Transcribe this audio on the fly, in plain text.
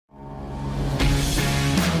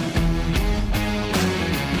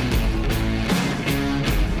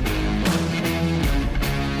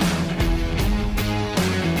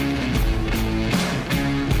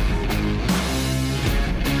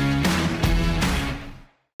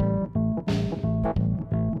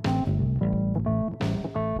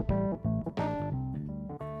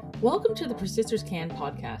Welcome to the Persisters Can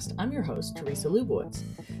podcast. I'm your host, Teresa Lubowitz.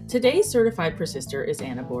 Today's certified persister is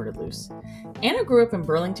Anna Bortolus. Anna grew up in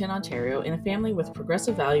Burlington, Ontario, in a family with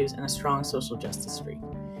progressive values and a strong social justice streak.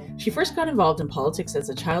 She first got involved in politics as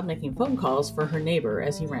a child, making phone calls for her neighbor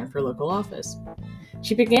as he ran for local office.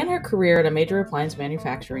 She began her career at a major appliance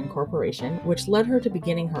manufacturing corporation, which led her to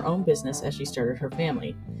beginning her own business as she started her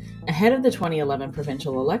family. Ahead of the 2011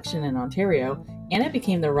 provincial election in Ontario, Anna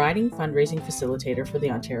became the riding fundraising facilitator for the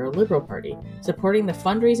Ontario Liberal Party, supporting the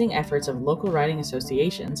fundraising efforts of local riding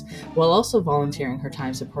associations, while also volunteering her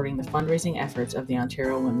time supporting the fundraising efforts of the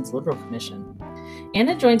Ontario Women's Liberal Commission.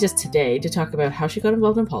 Anna joins us today to talk about how she got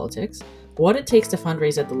involved in politics, what it takes to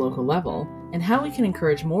fundraise at the local level, and how we can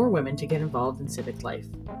encourage more women to get involved in civic life.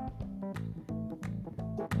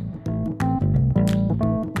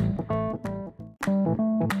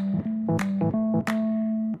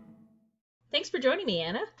 Thanks for joining me,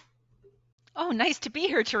 Anna. Oh, nice to be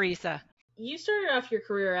here, Teresa. You started off your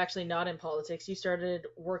career actually not in politics. You started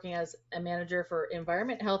working as a manager for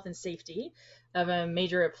environment, health, and safety of a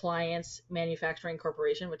major appliance manufacturing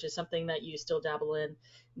corporation, which is something that you still dabble in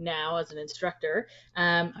now as an instructor.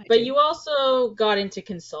 But you also got into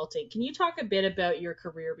consulting. Can you talk a bit about your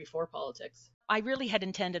career before politics? I really had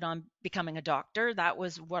intended on becoming a doctor. That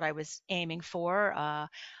was what I was aiming for.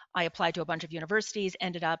 I applied to a bunch of universities,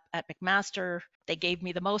 ended up at McMaster. They gave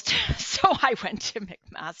me the most, so I went to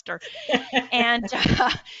McMaster. And,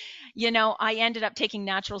 I ended up taking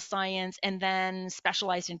natural science and then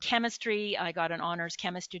specialized in chemistry. I got an honors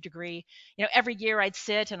chemistry degree. Every year I'd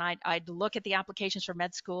sit and I'd look at the applications for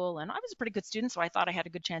med school, and I was a pretty good student, so I thought I had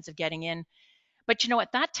a good chance of getting in. But,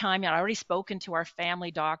 at that time, I'd already spoken to our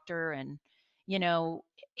family doctor, and,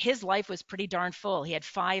 his life was pretty darn full. He had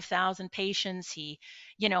 5,000 patients. He,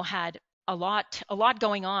 had a lot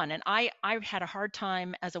going on. And I had a hard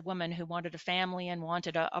time as a woman who wanted a family and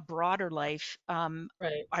wanted a broader life.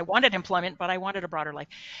 Right. I wanted employment, but I wanted a broader life.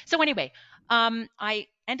 So anyway, I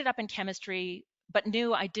ended up in chemistry, but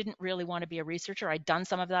knew I didn't really want to be a researcher. I'd done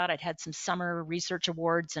some of that. I'd had some summer research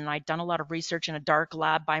awards, and I'd done a lot of research in a dark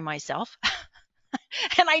lab by myself.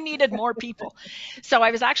 And I needed more people. So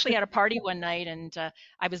I was actually at a party one night, and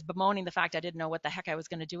I was bemoaning the fact I didn't know what the heck I was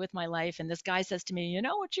going to do with my life. And this guy says to me, "You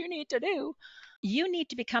know what you need to do? You need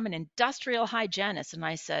to become an industrial hygienist." And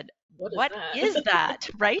I said, what is that?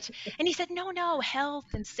 Right? And he said, no, health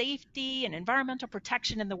and safety and environmental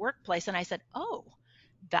protection in the workplace. And I said, oh,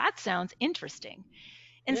 that sounds interesting.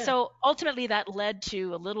 And so ultimately that led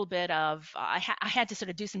to a little bit of, I had to sort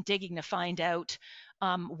of do some digging to find out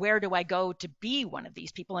where do I go to be one of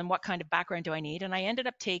these people and what kind of background do I need? And I ended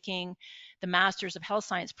up taking the Masters of Health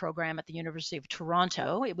Science program at the University of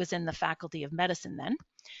Toronto. It was in the Faculty of Medicine then,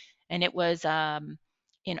 and it was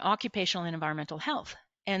in occupational and environmental health.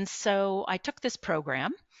 And so I took this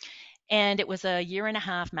program, and it was a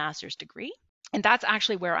 1.5-year master's degree. And that's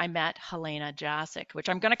actually where I met Helena Jasic, which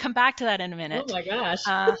I'm going to come back to that in a minute. Oh my gosh.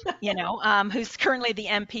 Who's currently the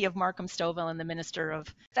MP of Markham Stouffville and the Minister of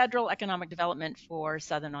Federal Economic Development for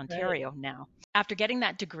Southern Ontario now. After getting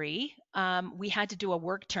that degree, we had to do a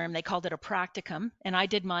work term. They called it a practicum, and I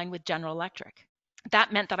did mine with General Electric.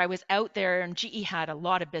 That meant that I was out there, and GE had a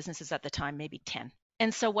lot of businesses at the time, maybe 10.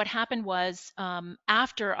 And so what happened was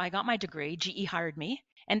after I got my degree, GE hired me.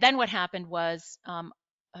 And then what happened was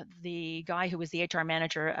the guy who was the HR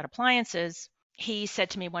manager at Appliances, he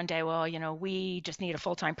said to me one day, well, we just need a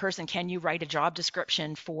full-time person. Can you write a job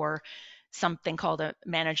description for something called a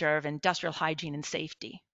manager of industrial hygiene and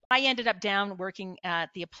safety? I ended up down working at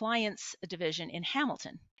the appliance division in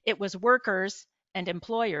Hamilton. It was workers and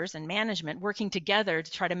employers and management working together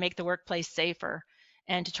to try to make the workplace safer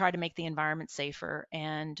and to try to make the environment safer.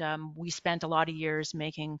 And we spent a lot of years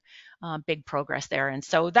making big progress there. And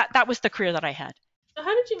so that was the career that I had. So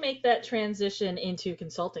how did you make that transition into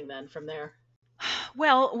consulting then from there?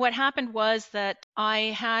 Well, what happened was that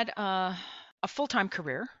I had a full-time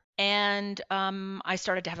career, and I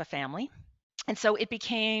started to have a family. And so it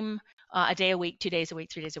became a day a week, 2 days a week,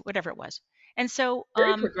 3 days a week, whatever it was. And so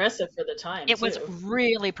very progressive for the time. It was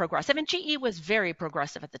really progressive, and GE was very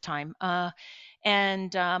progressive at the time.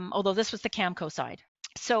 Although this was the Camco side.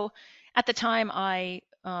 So at the time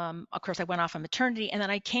of course, I went off on maternity, and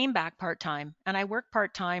then I came back part-time, and I worked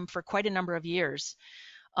part-time for quite a number of years,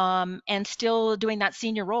 and still doing that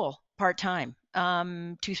senior role part-time,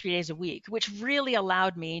 2-3 days a week, which really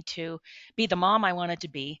allowed me to be the mom I wanted to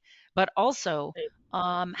be, but also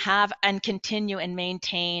have and continue and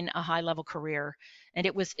maintain a high-level career. And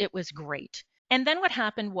it was great. And then what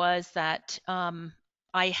happened was that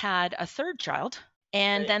I had a third child,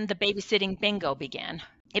 and then the babysitting bingo began.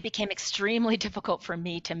 It became extremely difficult for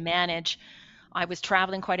me to manage I was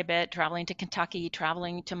traveling quite a bit, traveling to Kentucky,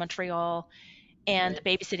 traveling to Montreal, and the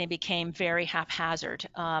Right. babysitting became very haphazard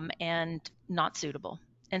and not suitable.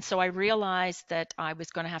 And so I realized that I was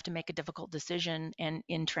going to have to make a difficult decision and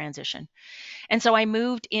in transition. And so I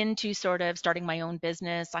moved into sort of starting my own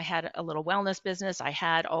business. I had a little wellness business. I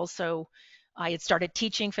had started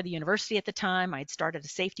teaching for the university at the time. I had started a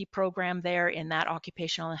safety program there in that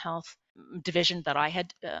occupational health division that I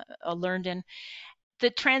had learned in. The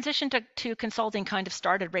transition to consulting kind of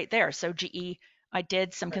started right there. So GE, I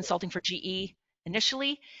did some Right. consulting for GE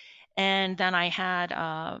initially, and then I had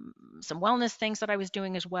some wellness things that I was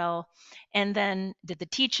doing as well, and then did the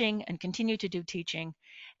teaching and continued to do teaching,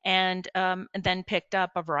 and then picked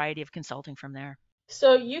up a variety of consulting from there.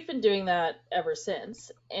 So you've been doing that ever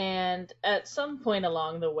since, and at some point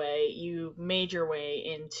along the way, you made your way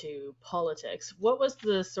into politics. What was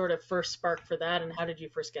the sort of first spark for that, and how did you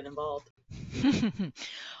first get involved?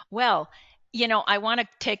 Well, I want to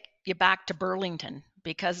take you back to Burlington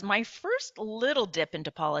because my first little dip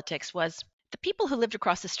into politics was the people who lived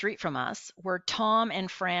across the street from us were Tom and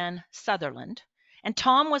Fran Sutherland. And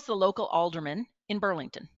Tom was the local alderman in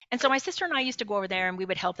Burlington. And so my sister and I used to go over there and we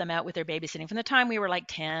would help them out with their babysitting. From the time we were like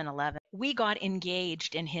 10, 11, we got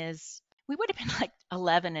engaged in we would have been like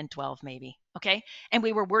 11 and 12 maybe. Okay. And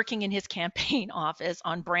we were working in his campaign office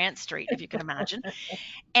on Brant Street, if you can imagine.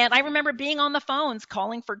 And I remember being on the phones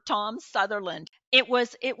calling for Tom Sutherland. It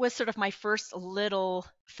was sort of my first little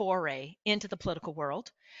foray into the political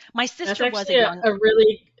world. My That's sister was a actually young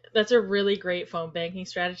that's a really great phone banking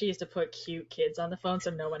strategy is to put cute kids on the phone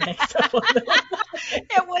so no one hangs up on them.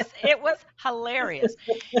 it was hilarious.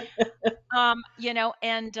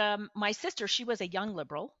 And my sister, she was a young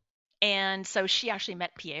liberal. And so she actually met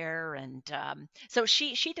Pierre, and so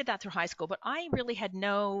she did that through high school. But I really had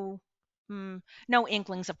no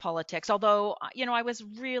inklings of politics. Although I was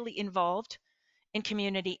really involved in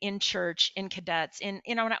community, in church, in cadets, and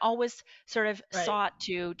I always sort of Right. sought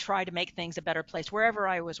to try to make things a better place wherever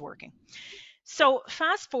I was working. So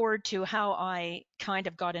fast forward to how I kind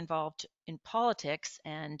of got involved in politics,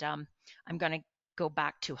 and I'm going to go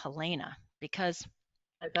back to Helena because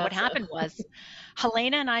I what thought so. happened was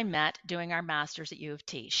Helena and I met doing our masters at U of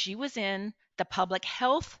T. She was in the public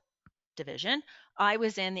health division. I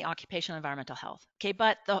was in the occupational environmental health. Okay,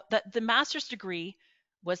 but the master's degree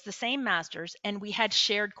was the same master's, and we had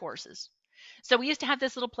shared courses. So we used to have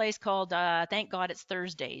this little place called Thank God It's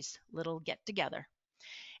Thursdays, little get together.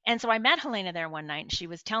 And so I met Helena there one night, and she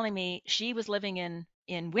was telling me she was living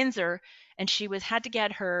in Windsor, and she was had to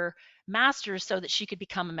get her master's so that she could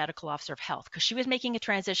become a medical officer of health because she was making a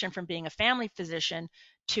transition from being a family physician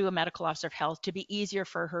to a medical officer of health to be easier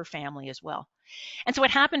for her family as well. And so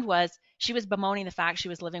what happened was she was bemoaning the fact she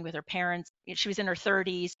was living with her parents. She was in her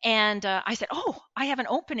 30s. And I said, "Oh, I have an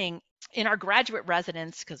opening in our graduate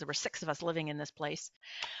residence," because there were 6 of us living in this place.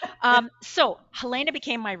 So Helena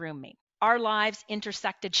became my roommate. Our lives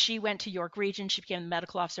intersected. She went to York Region. She became the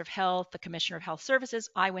medical officer of health, the commissioner of health services.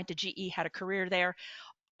 I went to GE, had a career there.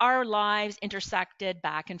 Our lives intersected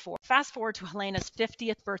back and forth. Fast forward to Helena's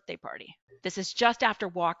 50th birthday party. This is just after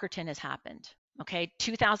Walkerton has happened. Okay,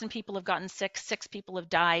 2,000 people have gotten sick, 6 people have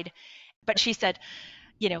died. But she said,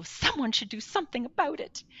 someone should do something about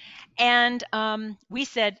it. And we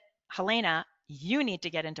said, "Helena, you need to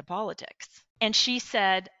get into politics." And she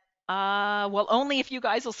said, well, only if you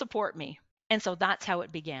guys will support me. And so that's how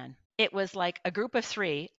it began. It was like a group of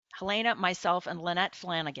 3, Helena, myself, and Lynette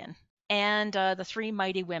Flanagan, and the 3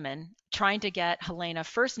 mighty women trying to get Helena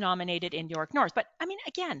first nominated in York North. But I mean,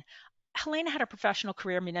 again, Helena had a professional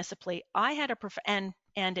career municipally. I had and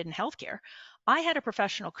in healthcare. I had a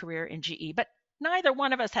professional career in GE, but neither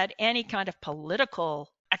one of us had any kind of political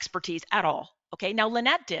expertise at all. Okay, now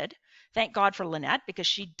Lynette did. Thank God for Lynette because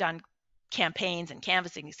she'd done campaigns and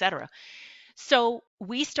canvassing, etc. So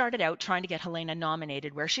we started out trying to get Helena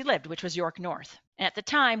nominated where she lived, which was York North. And at the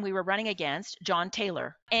time, we were running against John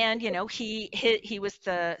Taylor, and he was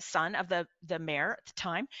the son of the mayor at the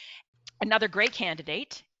time, another great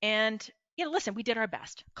candidate. And listen, we did our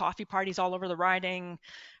best. Coffee parties all over the riding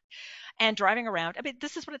and driving around. I mean,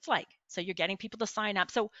 this is what it's like. So you're getting people to sign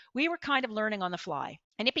up. So we were kind of learning on the fly,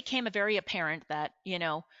 and it became a very apparent that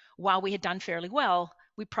while we had done fairly well,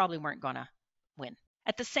 we probably weren't going to win.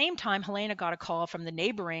 At the same time, Helena got a call from the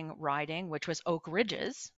neighboring riding, which was Oak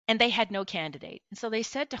Ridges, and they had no candidate. And so they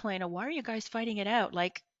said to Helena, "Why are you guys fighting it out?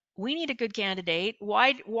 Like, we need a good candidate.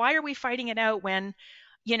 Why are we fighting it out when,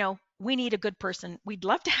 we need a good person? We'd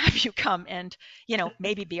love to have you come and,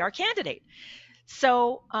 maybe be our candidate."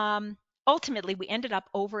 So ultimately, we ended up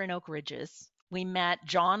over in Oak Ridges. We met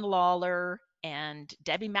John Lawler and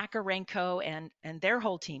Debbie Makarenko and their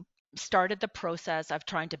whole team. started the process of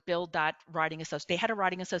trying to build that riding association. They had a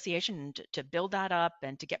riding association to build that up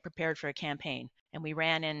and to get prepared for a campaign. And we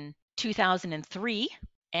ran in 2003,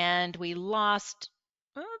 and we lost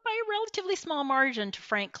by a relatively small margin to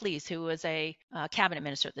Frank Cleese, who was a cabinet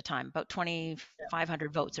minister at the time, about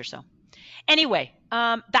 2,500 votes or so. Anyway,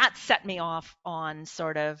 that set me off on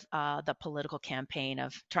sort of the political campaign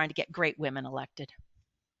of trying to get great women elected.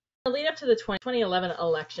 The lead up to the 2011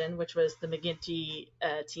 election, which was the McGuinty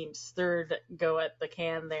team's third go at the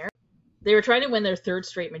can there, they were trying to win their third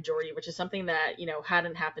straight majority, which is something that,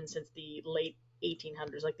 hadn't happened since the late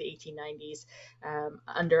 1800s, like the 1890s,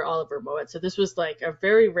 under Oliver Mowat. So this was like a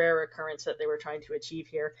very rare occurrence that they were trying to achieve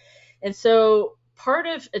here. And so part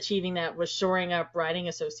of achieving that was shoring up riding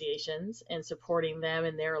associations and supporting them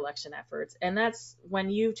in their election efforts. And that's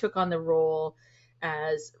when you took on the role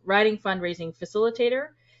as riding fundraising facilitator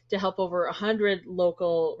to help over 100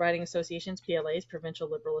 local riding associations, PLAs, provincial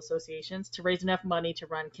liberal associations, to raise enough money to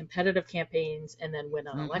run competitive campaigns and then win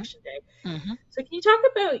on election day. So can you talk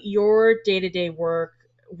about your day-to-day work,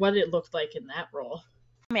 what it looked like in that role?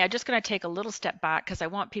 I'm just going to take a little step back because I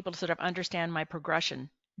want people to sort of understand my progression,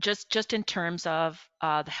 just in terms of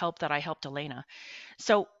the help that I helped Elena.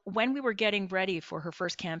 So when we were getting ready for her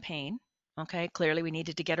first campaign, okay, clearly we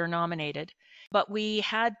needed to get her nominated, but we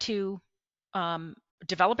had to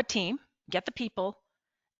develop a team, get the people,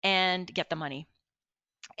 and get the money.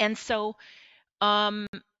 And so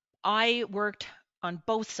I worked on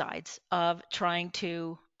both sides of trying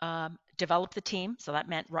to develop the team. So that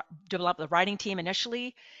meant develop the writing team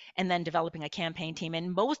initially, and then developing a campaign team.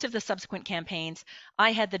 And most of the subsequent campaigns,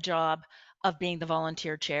 I had the job of being the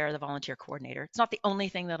volunteer chair, the volunteer coordinator. It's not the only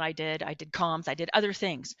thing that I did. I did comms, I did other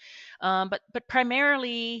things, but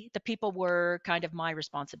primarily the people were kind of my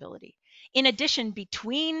responsibility. In addition,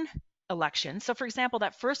 between elections, so for example,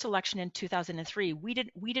 that first election in 2003, we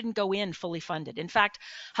didn't go in fully funded. In fact,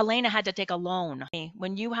 Helena had to take a loan.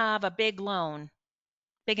 When you have a big loan,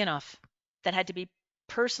 big enough, that had to be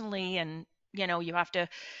personally, and you have to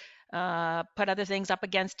put other things up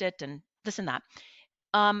against it and this and that.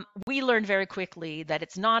 We learned very quickly that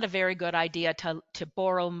it's not a very good idea to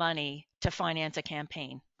borrow money to finance a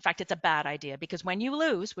campaign. In fact, it's a bad idea, because when you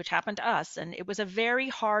lose, which happened to us, and it was a very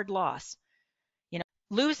hard loss,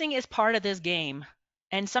 losing is part of this game.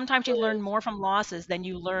 And sometimes you learn more from losses than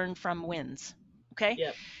you learn from wins. Okay.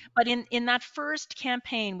 Yep. But in that first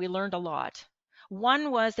campaign, we learned a lot.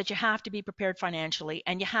 One was that you have to be prepared financially,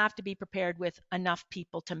 and you have to be prepared with enough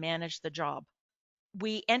people to manage the job.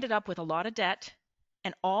 We ended up with a lot of debt,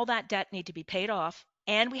 and all that debt needed to be paid off.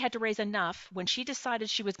 And we had to raise enough when she decided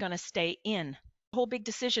she was going to stay in. The whole big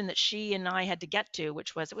decision that she and I had to get to,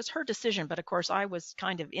 which was, it was her decision, but of course I was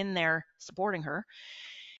kind of in there supporting her.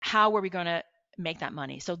 How were we going to make that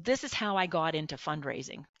money? So this is how I got into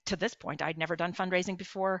fundraising. To this point, I'd never done fundraising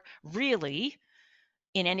before, really,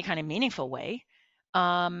 in any kind of meaningful way.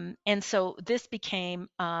 And so this became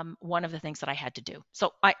one of the things that I had to do.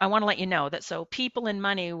 So I want to let you know that so people and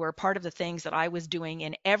money were part of the things that I was doing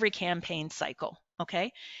in every campaign cycle,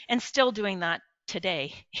 okay? And still doing that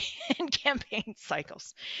today in campaign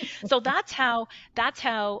cycles. So that's how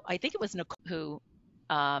I think it was Nicole who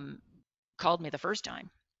called me the first time,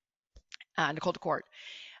 Nicole DeCourt.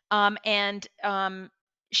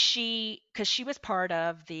 Because she was part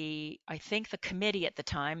of I think the committee at the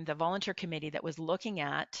time, the volunteer committee that was looking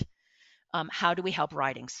at how do we help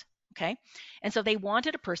ridings, okay? And so they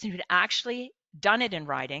wanted a person who'd actually done it in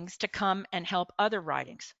ridings to come and help other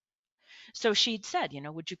ridings. So she'd said,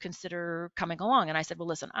 would you consider coming along? And I said, well,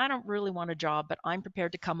 listen, I don't really want a job, but I'm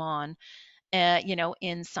prepared to come on,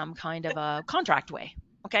 in some kind of a contract way,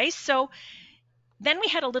 okay? So then we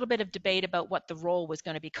had a little bit of debate about what the role was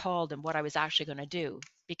going to be called and what I was actually going to do,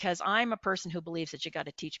 because I'm a person who believes that you got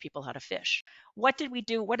to teach people how to fish. What did we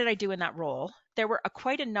do? What did I do in that role? There were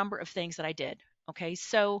quite a number of things that I did. Okay,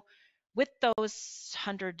 so with those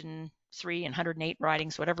 103 and 108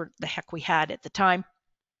 ridings, whatever the heck we had at the time,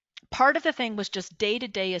 part of the thing was just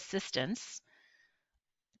day-to-day assistance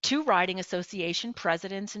to riding association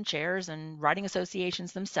presidents and chairs and riding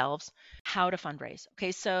associations themselves, how to fundraise.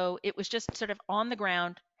 Okay, so it was just sort of on the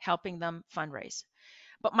ground helping them fundraise.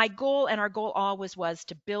 But my goal, and our goal always, was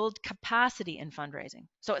to build capacity in fundraising.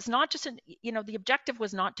 So it's not just, the objective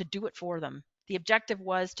was not to do it for them. The objective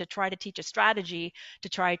was to try to teach a strategy, to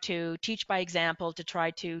try to teach by example, to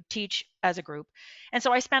try to teach as a group. And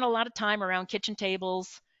so I spent a lot of time around kitchen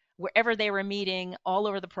tables, wherever they were meeting all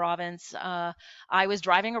over the province. I was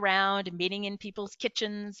driving around, meeting in people's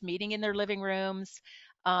kitchens, meeting in their living rooms.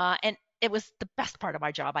 And it was the best part of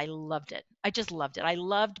my job. I loved it. I just loved it. I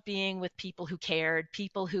loved being with people who cared,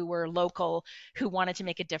 people who were local, who wanted to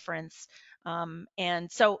make a difference.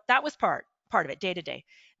 And so that was part of it, day to day.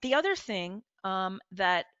 The other thing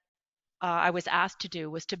that I was asked to do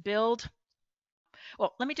was to build.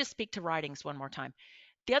 Well, let me just speak to ridings one more time.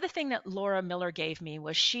 The other thing that Laura Miller gave me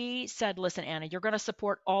was she said, listen, Anna, you're going to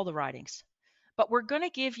support all the ridings, but we're going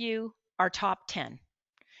to give you our top 10.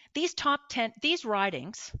 These top 10, these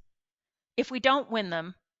ridings, if we don't win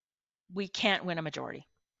them, we can't win a majority.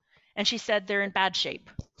 And she said they're in bad shape.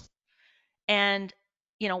 And,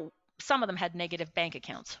 you know, some of them had negative bank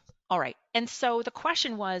accounts. All right. And so the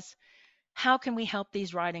question was, how can we help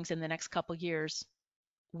these ridings in the next couple years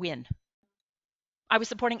win? I was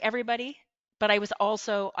supporting everybody, but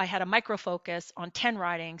I had a micro focus on 10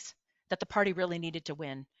 ridings that the party really needed to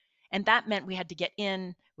win. And that meant we had to get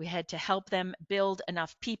in, we had to help them build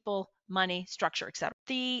enough people, money, structure, etc.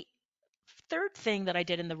 The third thing that I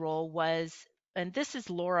did in the role was, and this is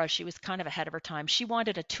Laura, she was kind of ahead of her time. She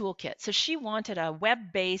wanted a toolkit. So she wanted a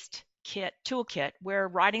web-based toolkit where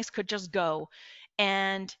ridings could just go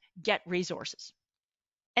and get resources.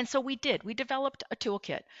 And so we did. We developed a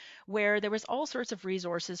toolkit where there was all sorts of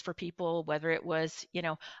resources for people, whether it was,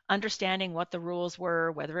 understanding what the rules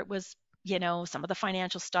were, whether it was, some of the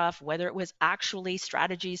financial stuff, whether it was actually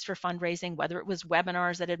strategies for fundraising, whether it was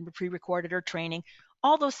webinars that had been pre-recorded or training,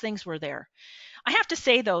 all those things were there. I have to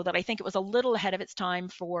say, though, that I think it was a little ahead of its time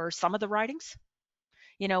for some of the writings.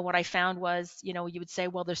 What I found was, you would say,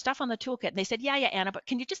 well, there's stuff on the toolkit. And they said, yeah, Anna, but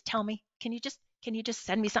can you just tell me? Can you just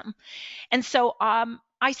send me something? And so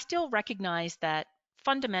I still recognize that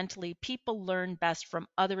fundamentally people learn best from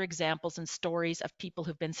other examples and stories of people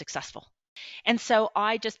who've been successful. And so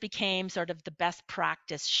I just became sort of the best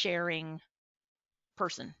practice sharing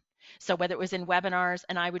person. So whether it was in webinars,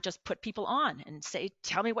 and I would just put people on and say,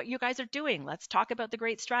 tell me what you guys are doing. Let's talk about the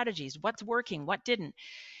great strategies, what's working, what didn't.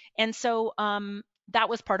 And so that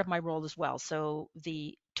was part of my role as well. So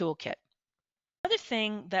the toolkit. Another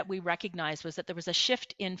thing that we recognized was that there was a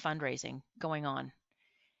shift in fundraising going on.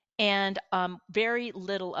 And very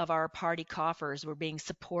little of our party coffers were being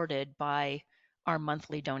supported by our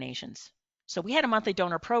monthly donations. So we had a monthly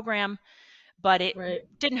donor program, but it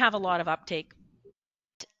didn't have a lot of uptake.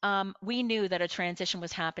 We knew that a transition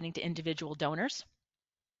was happening to individual donors.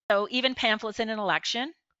 So even pamphlets in an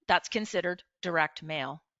election, that's considered direct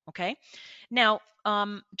mail. Okay. Now,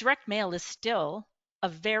 direct mail is still a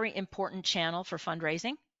very important channel for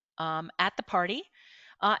fundraising at the party,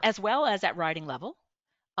 as well as at riding level.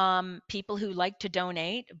 People who like to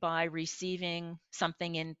donate by receiving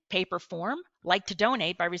something in paper form like to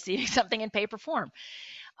donate by receiving something in paper form.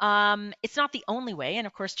 It's not the only way. And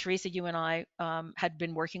of course, Teresa, you and I had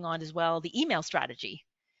been working on as well the email strategy.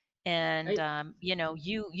 And,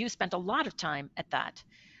 you spent a lot of time at that.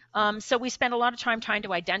 So we spent a lot of time trying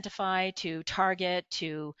to identify, to target,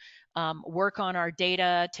 to work on our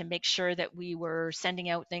data, to make sure that we were sending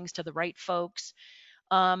out things to the right folks.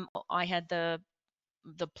 I had the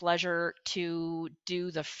pleasure to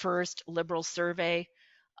do the first Liberal survey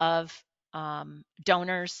of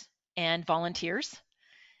donors and volunteers.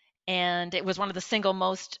 And it was one of the single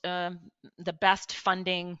most, the best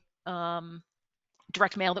funding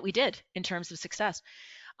direct mail that we did in terms of success.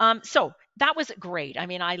 So that was great. I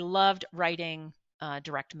mean, I loved writing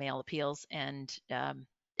direct mail appeals, and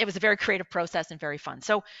it was a very creative process and very fun.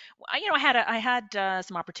 So, I had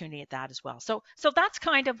some opportunity at that as well. So that's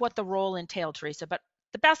kind of what the role entailed, Teresa. But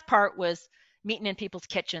the best part was meeting in people's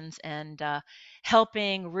kitchens and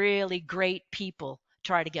helping really great people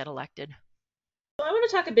try to get elected. Well, I want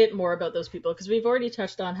to talk a bit more about those people because we've already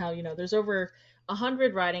touched on how, there's over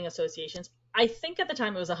 100 riding associations. I think at the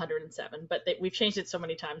time it was 107, but we've changed it so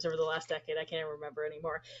many times over the last decade, I can't remember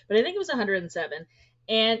anymore. But I think it was 107.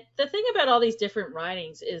 And the thing about all these different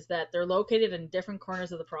ridings is that they're located in different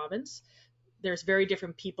corners of the province. There's very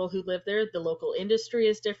different people who live there. The local industry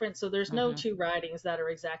is different. So there's no two ridings that are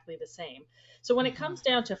exactly the same. So when it comes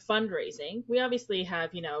down to fundraising, we obviously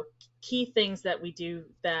have, key things that we do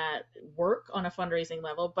that work on a fundraising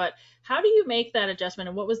level, but how do you make that adjustment?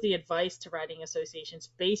 And what was the advice to riding associations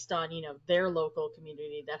based on, their local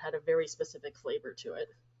community that had a very specific flavor to it?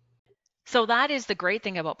 So that is the great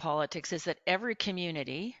thing about politics, is that every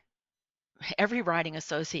community, every riding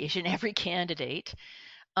association, every candidate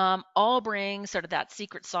all bring sort of that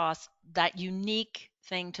secret sauce, that unique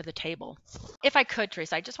thing to the table. If I could,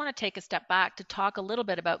 Trace, I just want to take a step back to talk a little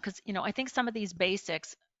bit about, because, I think some of these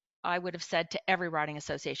basics I would have said to every riding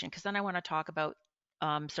association, because then I want to talk about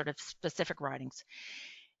sort of specific ridings.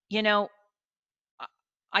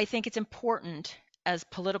 I think it's important as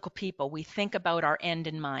political people, we think about our end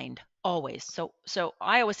in mind. always. So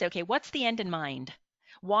I always say, okay, what's the end in mind?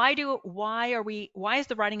 Why does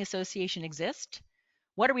the writing association exist?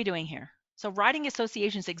 What are we doing here? So writing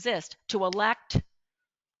associations exist to elect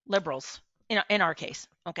liberals in our case.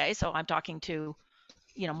 Okay, so I'm talking to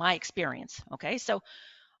my experience. Okay, so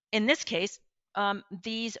in this case,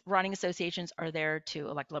 these writing associations are there to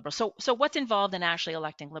elect liberals. So what's involved in actually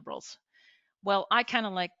electing liberals? Well, I kind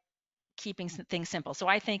of like keeping things simple. So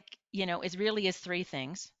I think it really is three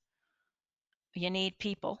things. You need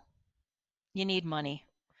people, you need money,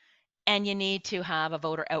 and you need to have a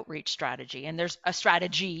voter outreach strategy. And there's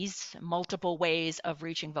strategies, multiple ways of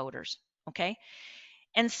reaching voters. Okay,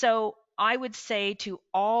 and so I would say to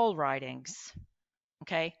all writings,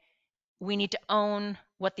 okay, we need to own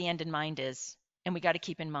what the end in mind is. And we got to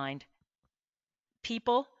keep in mind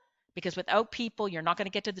people, because without people, you're not going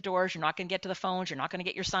to get to the doors, you're not going to get to the phones, you're not going to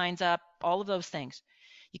get your signs up, all of those things.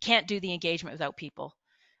 You can't do the engagement without people.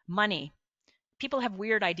 Money. People have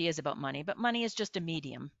weird ideas about money, but money is just a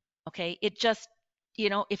medium. Okay. It just,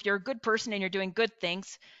 if you're a good person and you're doing good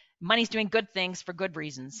things, money's doing good things for good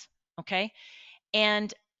reasons. Okay.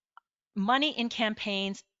 And money in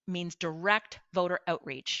campaigns means direct voter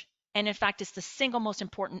outreach. And in fact, it's the single most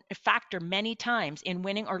important factor many times in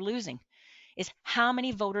winning or losing is how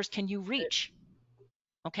many voters can you reach?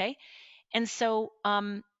 Okay. And so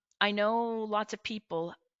I know lots of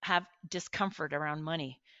people have discomfort around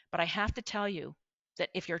money, but I have to tell you that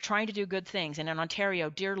if you're trying to do good things, and in Ontario,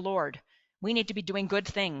 dear Lord, we need to be doing good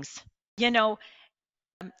things, you know,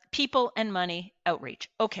 people and money outreach.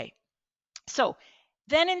 Okay. So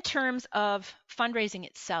then in terms of fundraising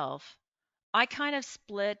itself, I kind of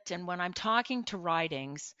split, and when I'm talking to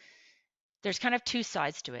writings, there's kind of two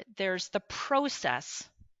sides to it. There's the process,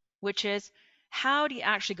 which is how do you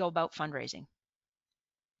actually go about fundraising?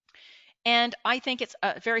 And I think it's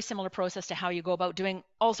a very similar process to how you go about doing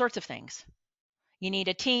all sorts of things. You need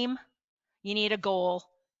a team, you need a goal,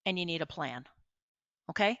 and you need a plan.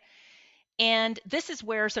 Okay. And this is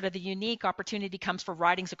where sort of the unique opportunity comes for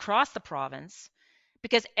ridings across the province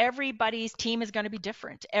because everybody's team is going to be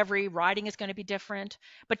different. Every riding is going to be different,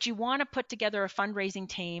 but you want to put together a fundraising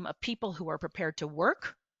team of people who are prepared to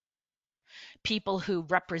work, people who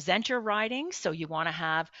represent your riding. So you want to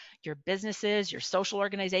have your businesses, your social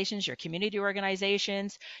organizations, your community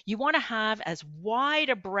organizations. You want to have as wide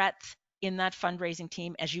a breadth in that fundraising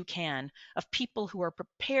team as you can of people who are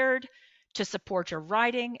prepared to support your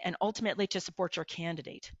riding and ultimately to support your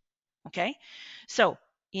candidate. Okay, so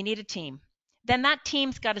you need a team. Then that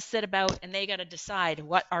team's got to sit about and they got to decide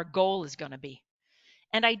what our goal is going to be.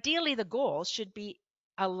 And ideally, the goals should be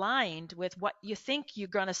aligned with what you think you're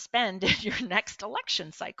going to spend in your next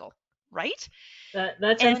election cycle, right? That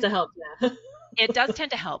tends And to help. Yeah. it does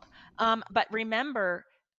tend to help. But remember,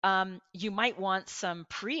 you might want some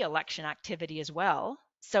pre-election activity as well.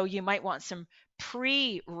 So you might want some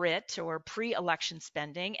pre-writ or pre-election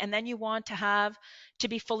spending, and then you want to have to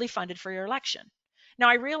be fully funded for your election. Now,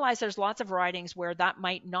 I realize there's lots of ridings where that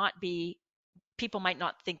might not be, people might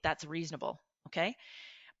not think that's reasonable. Okay.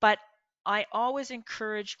 But I always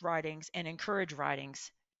encourage ridings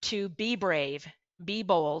to be brave, be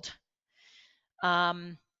bold,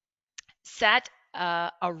 um, set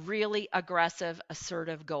a really aggressive,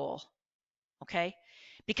 assertive goal. Okay.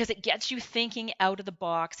 Because it gets you thinking out of the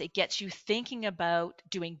box. It gets you thinking about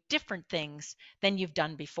doing different things than you've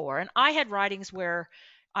done before. And I had ridings where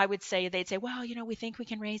I would say, they'd say, well, we think we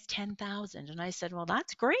can raise 10,000. And I said, well,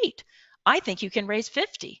 that's great. I think you can raise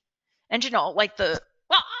 50. And, like well,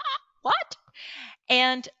 what?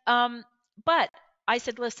 And, but I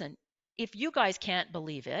said, listen, if you guys can't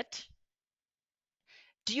believe it,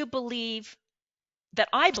 do you believe that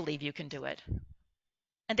I believe you can do it?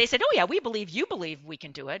 And they said, oh, yeah, we believe you believe we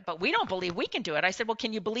can do it, but we don't believe we can do it. I said, well,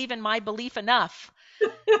 can you believe in my belief enough?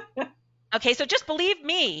 Okay, so just believe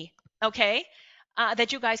me, okay,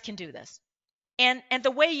 that you guys can do this. And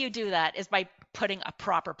the way you do that is by putting a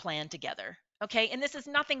proper plan together. Okay, and this is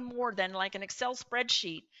nothing more than like an Excel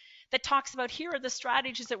spreadsheet that talks about here are the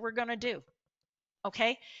strategies that we're going to do.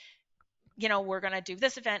 Okay, we're going to do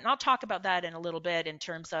this event, and I'll talk about that in a little bit in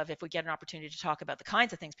terms of if we get an opportunity to talk about the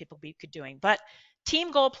kinds of things people be doing. But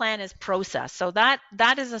team goal plan is process. So that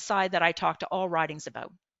is a side that I talk to all ridings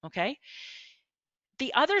about. Okay.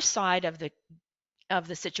 The other side of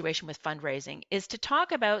the situation with fundraising is to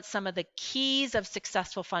talk about some of the keys of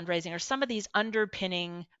successful fundraising or some of these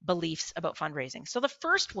underpinning beliefs about fundraising. So the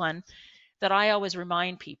first one that I always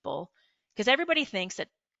remind people, because everybody thinks that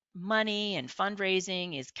money and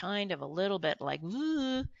fundraising is kind of a little bit like,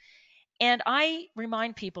 ooh, and I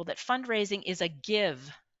remind people that fundraising is a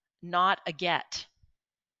give, not a get.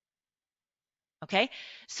 Okay.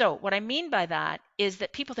 So what I mean by that is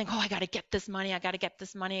that people think, oh, I got to get this money. I got to get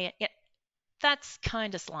this money. That's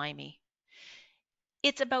kind of slimy.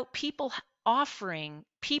 It's about people offering,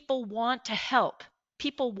 people want to help,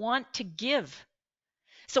 people want to give.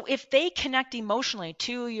 So if they connect emotionally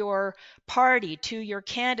to your party, to your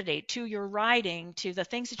candidate, to your riding, to the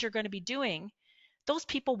things that you're going to be doing, those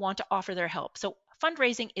people want to offer their help. So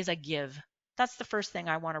fundraising is a give. That's the first thing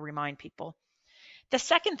I want to remind people. The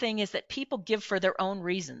second thing is that people give for their own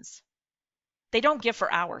reasons. They don't give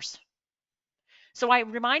for ours. So I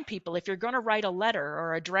remind people, if you're going to write a letter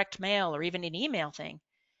or a direct mail or even an email thing,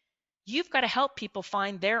 you've got to help people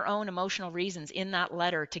find their own emotional reasons in that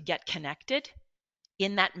letter to get connected,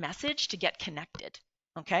 in that message to get connected.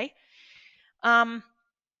 Okay. Um,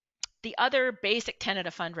 the other basic tenet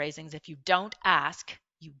of fundraising is if you don't ask,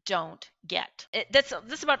 you don't get. That's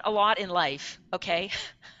about a lot in life. Okay.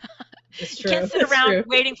 It's You can't true. sit It's around true.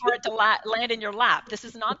 waiting for it to land in your lap. This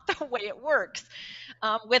is not the way it works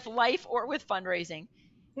with life or with fundraising.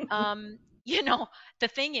 Um, you know, the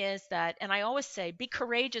thing is that, and I always say, be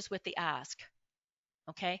courageous with the ask.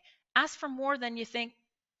 Okay. Ask for more than you think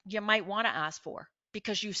you might want to ask for,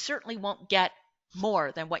 because you certainly won't get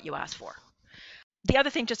more than what you ask for. The other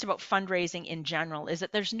thing just about fundraising in general is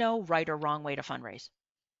that there's no right or wrong way to fundraise.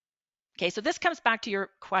 Okay. So this comes back to your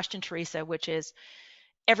question, Teresa, which is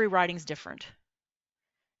every writing's different.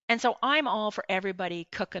 And so I'm all for everybody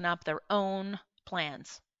cooking up their own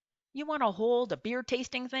plans. You want to hold a beer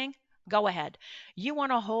tasting thing? Go ahead. You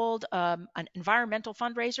want to hold an environmental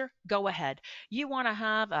fundraiser? Go ahead. You want to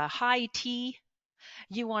have a high tea?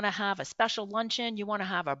 You want to have a special luncheon? You want to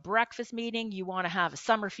have a breakfast meeting? You want to have a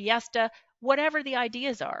summer fiesta? Whatever the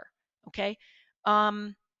ideas are. Okay.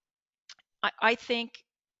 Um, I think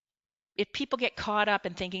if people get caught up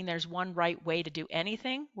in thinking there's one right way to do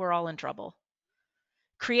anything, we're all in trouble.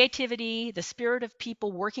 Creativity, the spirit of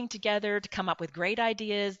people working together to come up with great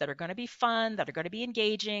ideas that are going to be fun, that are going to be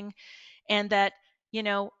engaging, and that, you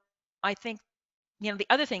know, I think, the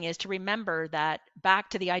other thing is to remember that,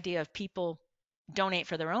 back to the idea of people donate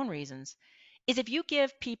for their own reasons, is if you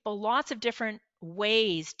give people lots of different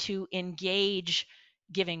ways to engage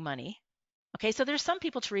giving money. Okay, so there's some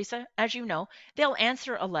people, Teresa, as you know, they'll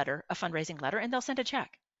answer a letter, a fundraising letter, and they'll send a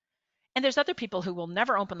check. And there's other people who will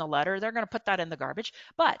never open the letter. They're going to put that in the garbage.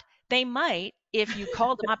 But they might, if you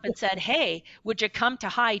called them up and said, hey, would you come to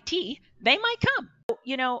high tea? They might come.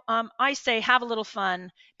 So, I say have a little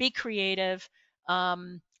fun, be creative.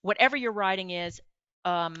 Whatever your writing is,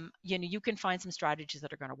 you can find some strategies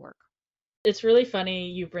that are going to work. It's really funny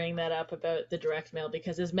you bring that up about the direct mail,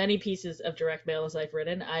 because as many pieces of direct mail as I've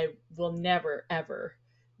written, I will never, ever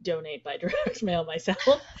donate by direct mail myself.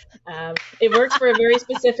 It works for a very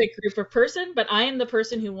specific group of person, but I am the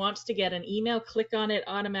person who wants to get an email, click on it,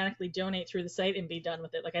 automatically donate through the site, and be done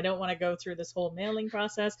with it. Like, I don't want to go through this whole mailing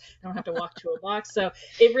process. I don't have to walk to a box. So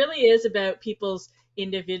it really is about people's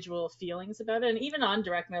individual feelings about it. And even on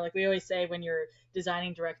direct mail, like we always say, when you're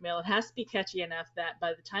designing direct mail, it has to be catchy enough that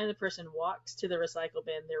by the time the person walks to the recycle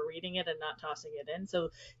bin, they're reading it and not tossing it in. So,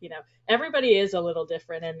 everybody is a little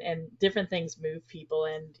different, and different things move people.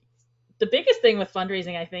 And the biggest thing with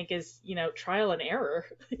fundraising, I think, is, trial and error.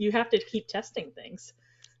 You have to keep testing things.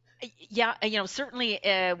 Yeah, certainly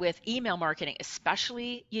with email marketing,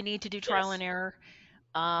 especially, you need to do trial Yes. and error.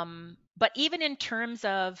 But even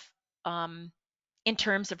um, in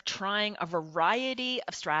terms of trying a variety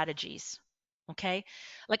of strategies. Okay.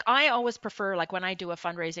 Like, I always prefer, like, when I do a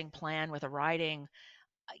fundraising plan with a writing,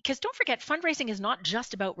 because don't forget, fundraising is not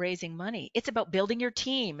just about raising money. It's about building your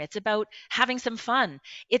team. It's about having some fun.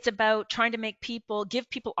 It's about trying to give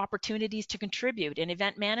people opportunities to contribute in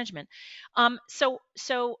event management.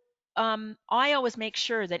 I always make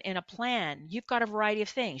sure that in a plan, you've got a variety of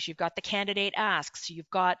things. You've got the candidate asks, you've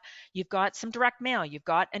got some direct mail, you've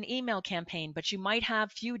got an email campaign, but you might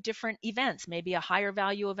have few different events, maybe a higher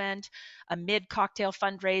value event, a mid cocktail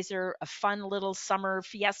fundraiser, a fun little summer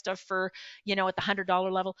fiesta for, at the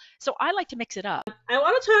 $100 level. So I like to mix it up. I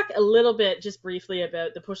want to talk a little bit, just briefly,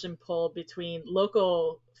 about the push and pull between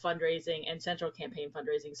local fundraising and central campaign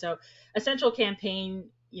fundraising. So a central campaign,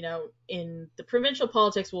 in the provincial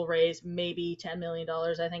politics, will raise maybe $10 million.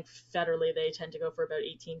 I think federally they tend to go for about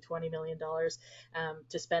 $18-20 million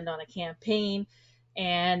to spend on a campaign.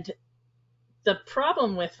 And the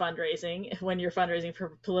problem with fundraising, when you're fundraising for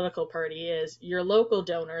a political party, is your local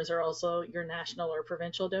donors are also your national or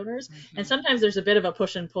provincial donors. And Mm-hmm. sometimes there's a bit of a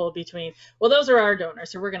push and pull between, well, those are our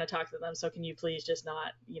donors, so we're going to talk to them. So can you please just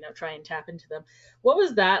not, try and tap into them? What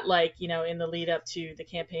was that like, in the lead up to the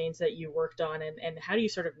campaigns that you worked on, and how do you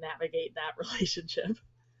sort of navigate that relationship?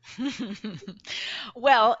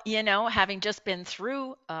 Well, having just been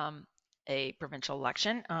through a provincial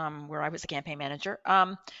election where I was a campaign manager,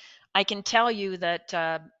 I can tell you that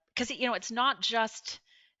because it's not just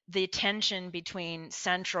the tension between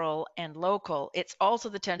central and local; it's also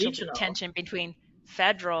the Regional. tension between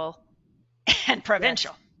federal and Yes.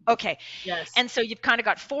 provincial. Okay, Yes. and so you've kind of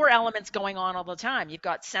got four elements going on all the time. You've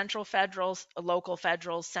got central federals, local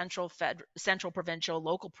federals, central provincial,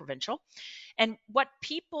 local provincial. And what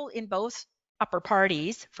people in both upper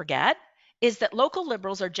parties forget is that local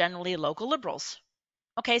liberals are generally local liberals.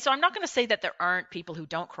 Okay, so I'm not going to say that there aren't people who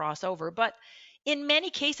don't cross over, but in many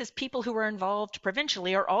cases, people who are involved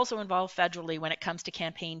provincially are also involved federally when it comes to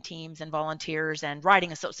campaign teams and volunteers and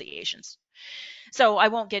riding associations. So I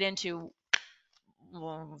won't get into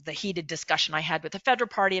the heated discussion I had with the federal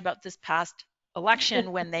party about this past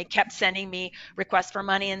election when they kept sending me requests for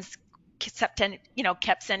money and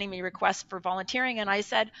kept sending me requests for volunteering, and I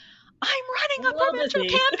said, I'm running I'm a a little provincial busy.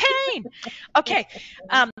 campaign. Okay,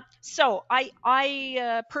 so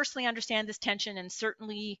I personally understand this tension, and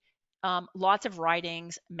certainly lots of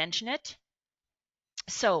writings mention it.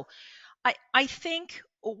 So I think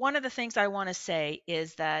one of the things I want to say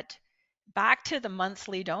is that back to the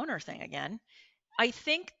monthly donor thing again. I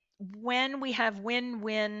think when we have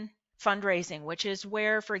win-win fundraising, which is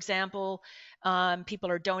where, for example,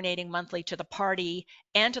 people are donating monthly to the party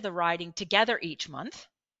and to the riding together each month,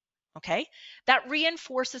 okay, that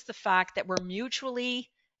reinforces the fact that we're mutually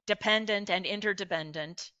dependent and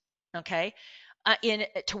interdependent, okay, in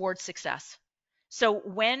towards success. So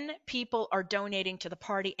when people are donating to the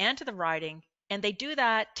party and to the riding, and they do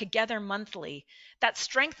that together monthly, that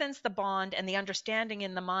strengthens the bond and the understanding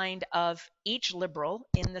in the mind of each liberal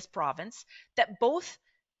in this province that both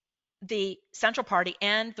the central party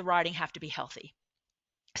and the riding have to be healthy.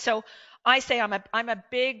 So I say I'm a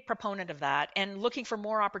big proponent of that and looking for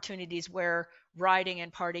more opportunities where riding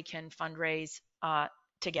and party can fundraise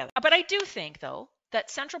together. But I do think though that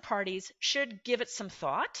central parties should give it some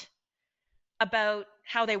thought about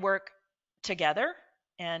how they work together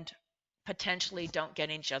and potentially don't get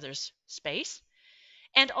in each other's space.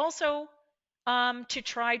 And also to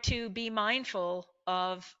try to be mindful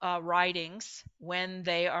of ridings when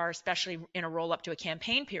they are, especially in a roll up to a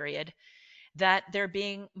campaign period, that they're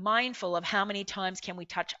being mindful of how many times can we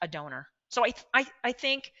touch a donor. So I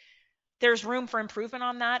think there's room for improvement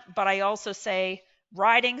on that, but I also say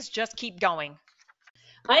ridings just keep going.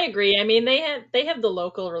 I agree. I mean, they have the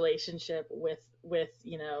local relationship with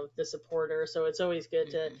the supporter, so it's always good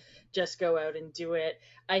to Mm-hmm. just go out and do it.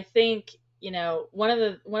 I think one of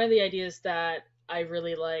the ideas that I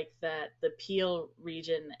really like that the Peel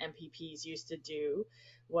region MPPs used to do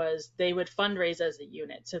was they would fundraise as a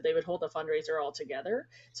unit. So they would hold a fundraiser all together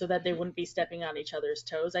so that they Mm-hmm. wouldn't be stepping on each other's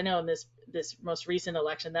toes. I know in this most recent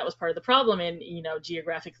election that was part of the problem in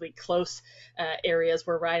geographically close areas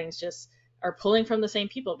where ridings just are pulling from the same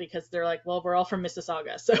people because they're like, well, we're all from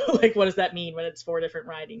Mississauga. So like, what does that mean when it's four different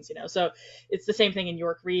ridings? So it's the same thing in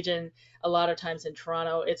York region. A lot of times in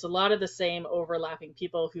Toronto, it's a lot of the same overlapping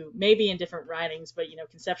people who may be in different ridings, but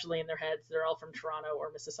conceptually in their heads, they're all from Toronto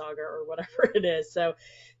or Mississauga or whatever it is. So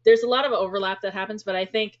there's a lot of overlap that happens. But I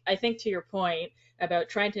think to your point about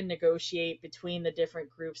trying to negotiate between the different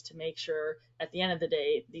groups to make sure at the end of the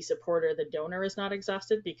day, the supporter, the donor is not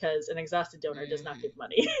exhausted because an exhausted donor does not Mm-hmm. give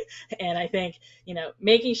money. And I think,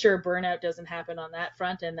 making sure burnout doesn't happen on that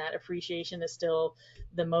front and that appreciation is still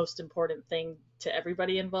the most important thing to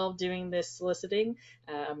everybody involved doing this soliciting.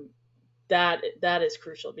 That is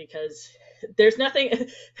crucial because there's nothing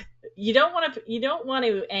you don't want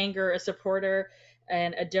to anger a supporter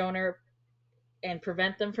and a donor and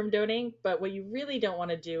prevent them from donating. But what you really don't want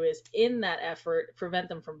to do is, in that effort, prevent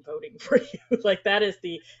them from voting for you. Like, that is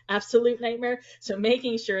the absolute nightmare. So,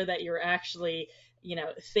 making sure that you're actually,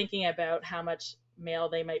 thinking about how much mail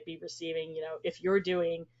they might be receiving. If you're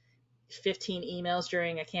doing 15 emails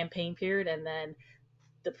during a campaign period and then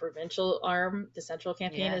the provincial arm, the central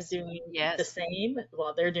campaign, is Yes. doing the Yes. same.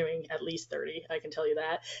 Well, they're doing at least 30, I can tell you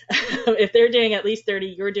that. If they're doing at least 30,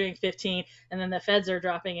 you're doing 15, and then the feds are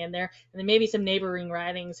dropping in there, and then maybe some neighboring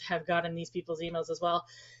ridings have gotten these people's emails as well.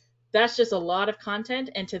 That's just a lot of content,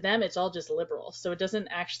 and to them, it's all just liberal. So it doesn't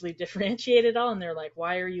actually differentiate at all, and they're like,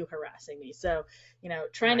 why are you harassing me? So,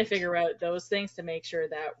 trying to Right. figure out those things to make sure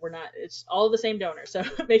that we're not, it's all the same donor. So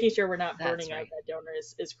making sure we're not That's burning out right. that donor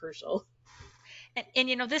is crucial.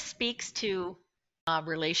 And this speaks to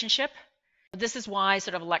relationship. This is why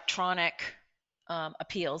sort of electronic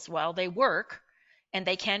appeals, while they work and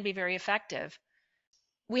they can be very effective,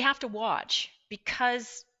 we have to watch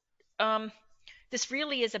because um, this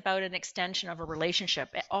really is about an extension of a relationship.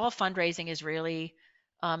 All fundraising is really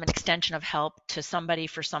an extension of help to somebody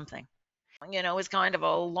for something. Is kind of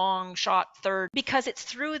a long shot third because it's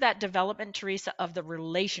through that development, Teresa, of the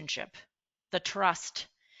relationship, the trust,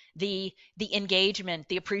 the engagement,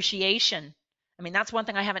 the appreciation. I mean, that's one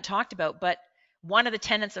thing I haven't talked about, but one of the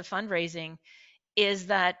tenets of fundraising is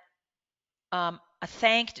that a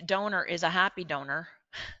thanked donor is a happy donor,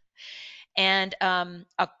 and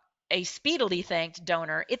a speedily thanked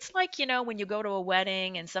donor. It's like, when you go to a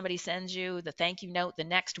wedding and somebody sends you the thank you note the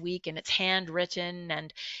next week and it's handwritten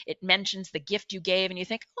and it mentions the gift you gave and you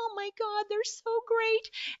think, oh my God, they're so great.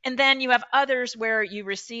 And then you have others where you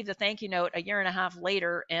receive the thank you note a year and a half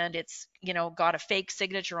later and it's, got a fake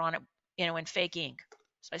signature on it, in fake ink.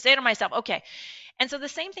 So I say to myself, okay. And so the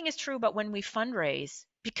same thing is true about when we fundraise,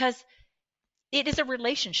 because it is a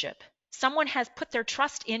relationship. Someone has put their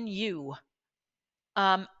trust in you,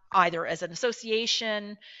 either as an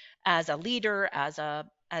association, as a leader, as a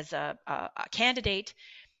candidate.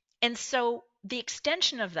 And so the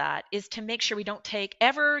extension of that is to make sure we don't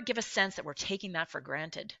ever give a sense that we're taking that for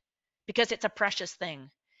granted, because it's a precious thing.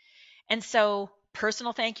 And so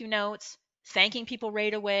personal thank you notes, thanking people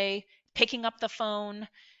right away, picking up the phone,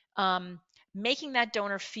 um, making that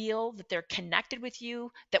donor feel that they're connected with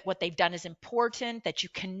you, that what they've done is important, that you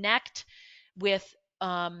connect with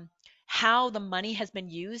how the money has been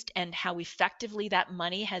used and how effectively that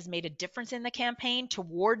money has made a difference in the campaign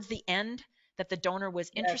towards the end that the donor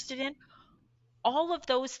was Yes. interested in. All of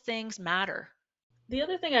those things matter. The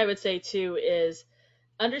other thing I would say too is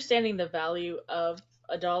understanding the value of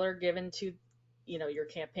a dollar given to, your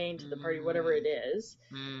campaign, to the party, whatever it Mm, is.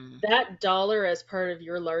 mm, That dollar as part of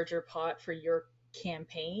your larger pot for your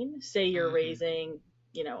campaign, say you're mhm, raising,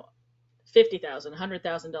 you know, $50,000,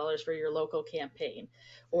 $100,000 for your local campaign,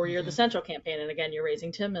 or you're the mhm, central campaign, and again, you're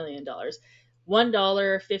raising $10 million. $1,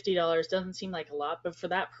 $50 doesn't seem like a lot, but for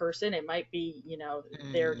that person, it might be,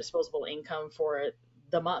 their mm. disposable income for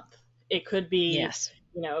the month. It could be, Yes.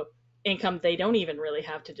 you know, income they don't even really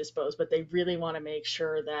have to dispose, but they really want to make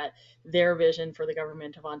sure that their vision for the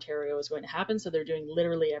government of Ontario is going to happen. So they're doing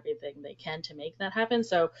literally everything they can to make that happen.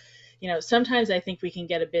 So, sometimes I think we can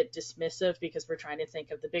get a bit dismissive because we're trying to think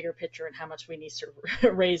of the bigger picture and how much we need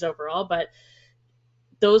to raise overall. But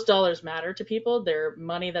those dollars matter to people. They're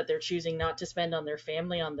money that they're choosing not to spend on their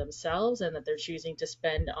family, on themselves, and that they're choosing to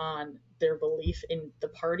spend on their belief in the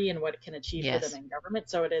party and what it can achieve for them Yes. in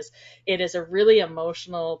government. So it is a really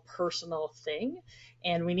emotional, personal thing,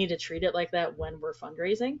 and we need to treat it like that when we're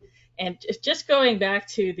fundraising. And just going back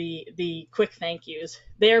to the quick thank yous,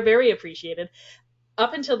 they are very appreciated.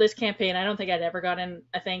 Up until this campaign, I don't think I'd ever gotten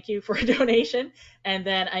a thank you for a donation. And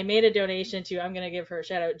then I made a donation to, I'm going to give her a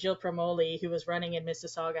shout out, Jill Promoli, who was running in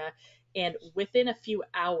Mississauga. And within a few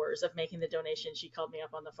hours of making the donation, she called me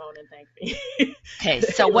up on the phone and thanked me. Okay.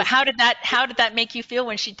 So It was, how did that make you feel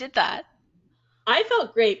when she did that? I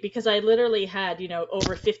felt great because I literally had,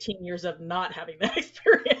 over 15 years of not having that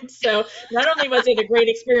experience. So not only was it a great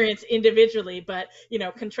experience individually, but,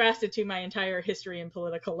 contrasted to my entire history and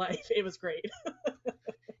political life, it was great.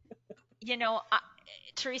 You know, uh,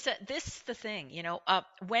 Teresa, this is the thing,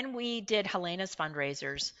 when we did Helena's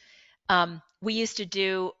fundraisers, we used to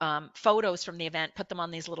do photos from the event, put them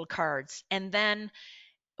on these little cards, and then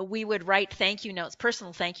we would write thank you notes,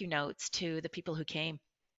 personal thank you notes to the people who came.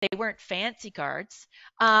 They weren't fancy cards,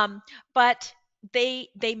 but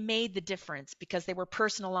they made the difference because they were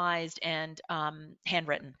personalized and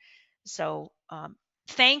handwritten. So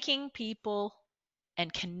thanking people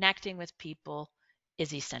and connecting with people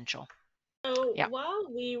is essential. So Yeah. while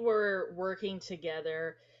we were working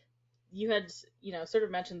together, you had, sort of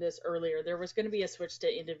mentioned this earlier. There was going to be a switch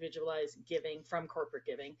to individualized giving from corporate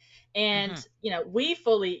giving. And, Hmm.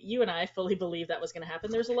 you and I fully believe that was going to happen.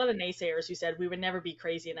 There's a lot of naysayers who said we would never be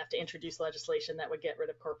crazy enough to introduce legislation that would get rid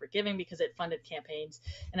of corporate giving because it funded campaigns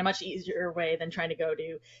in a much easier way than trying to go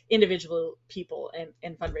to individual people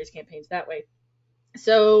and fundraise campaigns that way.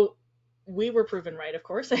 So we were proven right, of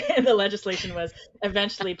course, and the legislation was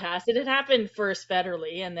eventually passed. It had happened first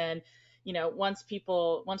federally, and then, once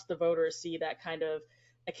the voters see that kind of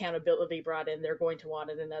accountability brought in, they're going to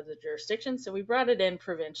want it in other jurisdictions. So we brought it in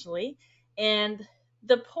provincially. And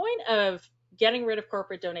the point of getting rid of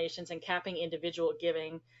corporate donations and capping individual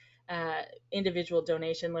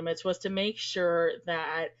donation limits was to make sure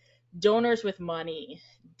that donors with money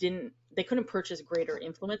they couldn't purchase greater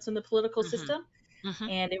influence in the political Hmm. system. Hmm.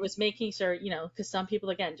 And it was making sure, because some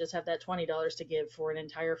people, again, just have that $20 to give for an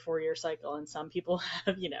entire 4-year cycle, and some people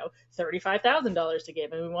have, $35,000 to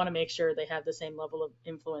give, and we want to make sure they have the same level of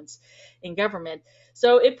influence in government.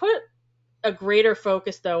 So it put a greater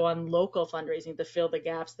focus though on local fundraising to fill the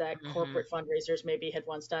gaps that Mm-hmm. corporate fundraisers maybe had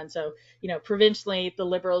once done. So, provincially, the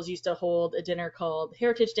Liberals used to hold a dinner called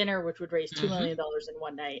Heritage Dinner, which would raise Mm-hmm. $2 million in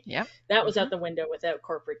one night. Yep. That was Mm-hmm. out the window without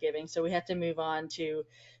corporate giving. So we had to move on to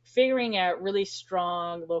figuring out really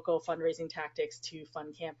strong local fundraising tactics to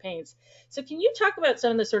fund campaigns. So can you talk about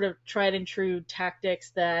some of the sort of tried and true tactics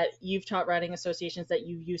that you've taught riding associations that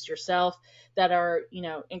you've used yourself that are,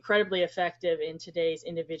 incredibly effective in today's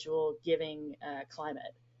individual giving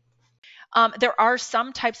climate? There are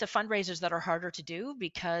some types of fundraisers that are harder to do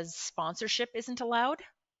because sponsorship isn't allowed.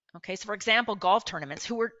 Okay, so for example, golf tournaments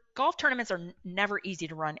are never easy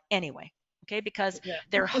to run anyway. Okay, because Yeah.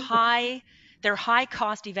 they're high, they're high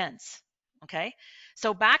cost events. Okay,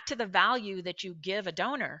 so back to the value that you give a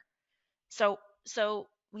donor. So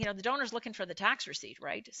the donor's looking for the tax receipt,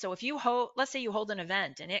 right? So if you hold, let's say you hold an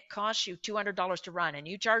event and it costs you $200 to run, and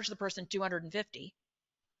you charge the person 250.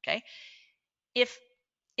 Okay, if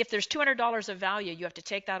there's $200 of value, you have to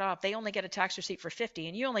take that off. They only get a tax receipt for 50,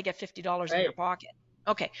 and you only get $50 in your Right. pocket.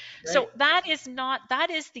 Okay. Right. So that is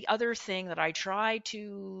the other thing that I try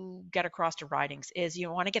to get across to ridings is you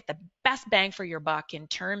want to get the best bang for your buck in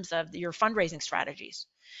terms of your fundraising strategies,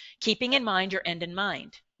 keeping in mind your end in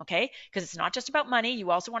mind. Okay. Because it's not just about money. You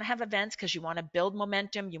also want to have events because you want to build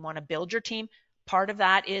momentum. You want to build your team. Part of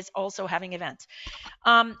that is also having events.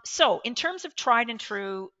 So in terms of tried and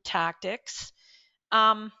true tactics,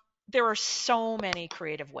 um, there are so many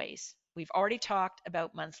creative ways. We've already talked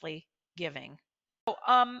about monthly giving. So,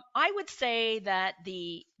 I would say that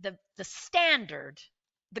the standard,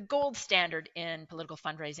 the gold standard in political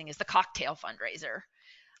fundraising is the cocktail fundraiser.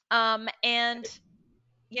 And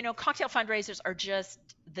cocktail fundraisers are just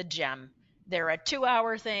the gem. They're a 2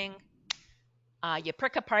 hour thing. You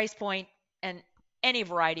pick a price point, and any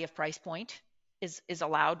variety of price point is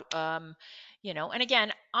allowed. And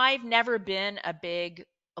again, I've never been a big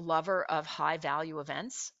lover of high value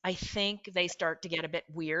events. I think they start to get a bit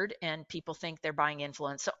weird, and people think they're buying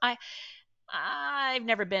influence. So I've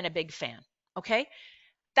never been a big fan. Okay,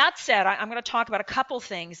 that said, I'm going to talk about a couple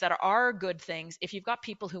things that are good things. If you've got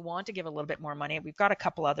people who want to give a little bit more money, we've got a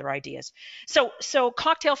couple other ideas. So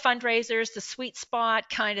cocktail fundraisers, the sweet spot,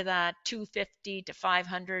 kind of that $250 to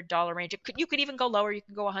 $500 range. You could even go lower. You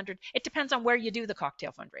can go 100. It depends on where you do the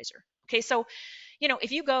cocktail fundraiser. Okay, so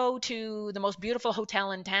if you go to the most beautiful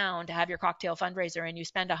hotel in town to have your cocktail fundraiser and you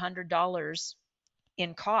spend $100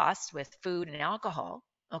 in costs with food and alcohol,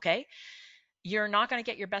 okay, you're not going to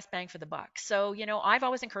get your best bang for the buck. So, I've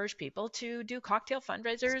always encouraged people to do cocktail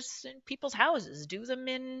fundraisers in people's houses, do them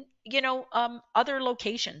in, other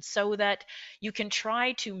locations so that you can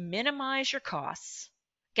try to minimize your costs.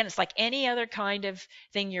 Again, it's like any other kind of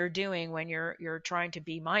thing you're doing when you're trying to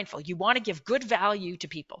be mindful. You want to give good value to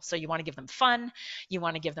people. So you want to give them fun, you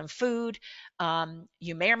want to give them food,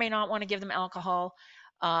 you may or may not want to give them alcohol.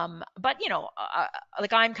 But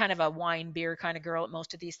like I'm kind of a wine beer kind of girl at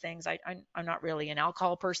most of these things. I'm not really an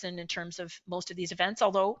alcohol person in terms of most of these events,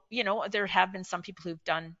 although there have been some people who've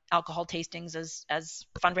done alcohol tastings as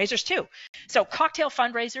fundraisers too. So cocktail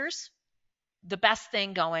fundraisers, the best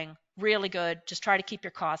thing going, really good. Just try to keep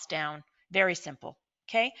your costs down. Very simple.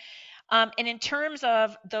 Okay. And in terms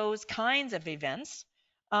of those kinds of events,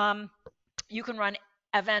 um, you can run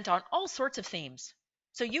event on all sorts of themes.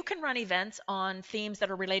 So you can run events on themes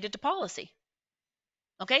that are related to policy.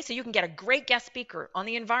 Okay, so you can get a great guest speaker on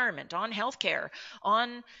the environment, on healthcare,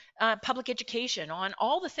 on public education, on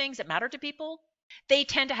all the things that matter to people. They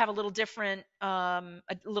tend to have a little different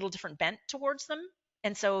bent towards them.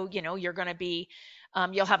 And so, you're going to be,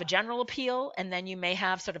 you'll have a general appeal, and then you may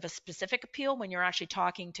have sort of a specific appeal when you're actually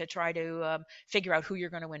talking to try to figure out who you're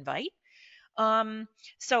going to invite. Um,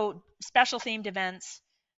 so special themed events.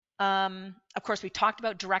 Of course, we talked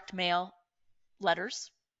about direct mail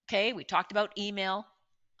letters. Okay, we talked about email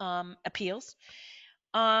appeals.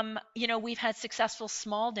 We've had successful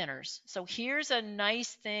small dinners. So here's a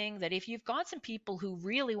nice thing that if you've got some people who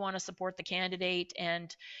really want to support the candidate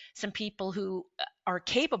and some people who are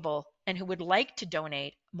capable and who would like to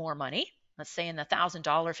donate more money, let's say in the $1,000,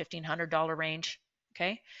 $1,500 range,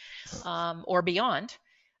 okay, or beyond,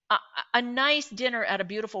 a, a nice dinner at a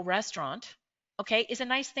beautiful restaurant, okay, is a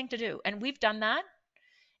nice thing to do. And we've done that,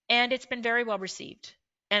 and it's been very well received.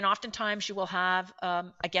 And oftentimes you will have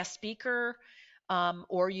a guest speaker,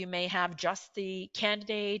 or you may have just the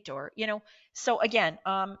candidate, or so again,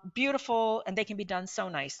 beautiful, and they can be done so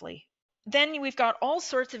nicely. Then we've got all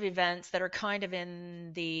sorts of events that are kind of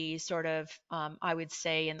in the sort of, I would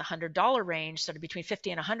say, in the $100 range, sort of between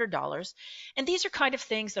 $50 and $100. And these are kind of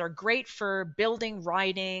things that are great for building,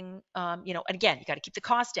 writing, and again, you got to keep the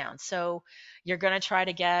cost down. So you're going to try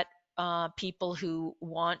to get people who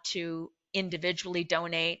want to individually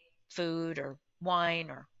donate food or wine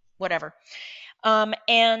or whatever.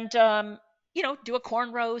 And do a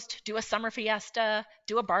corn roast, do a summer fiesta,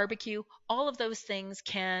 do a barbecue. All of those things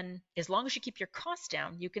can, as long as you keep your costs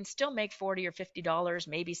down, you can still make $40 or $50,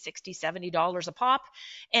 maybe $60, $70 a pop.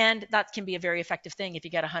 And that can be a very effective thing. If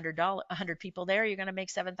you get $100 people there, you're going to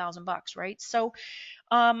make $7,000, right? So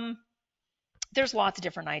there's lots of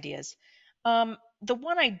different ideas. The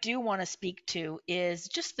one I do want to speak to is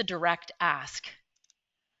just the direct ask.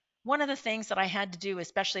 One of the things that I had to do,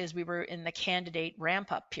 especially as we were in the candidate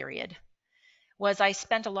ramp up period, was I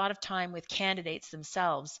spent a lot of time with candidates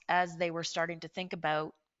themselves as they were starting to think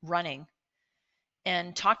about running,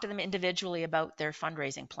 and talk to them individually about their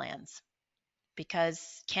fundraising plans,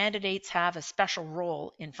 because candidates have a special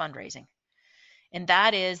role in fundraising. And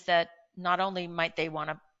that is that not only might they want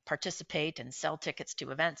to participate and sell tickets to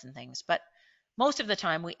events and things, but most of the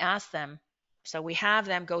time we ask them, so we have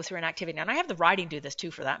them go through an activity, and I have the writing do this too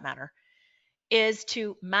for that matter, is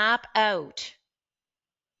to map out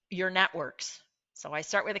your networks. So I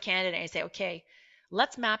start with a candidate and I say, okay,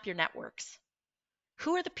 let's map your networks.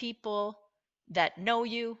 Who are the people that know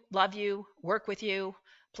you, love you, work with you,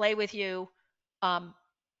 play with you,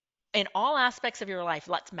 in all aspects of your life?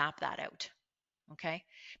 Let's map that out. Okay?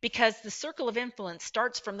 Because the circle of influence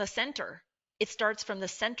starts from the center. It starts from the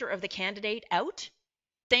center of the candidate out.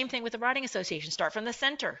 Same thing with the writing association, start from the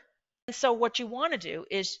center. And so what you want to do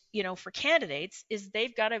is, for candidates, is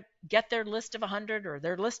they've got to get their list of 100 or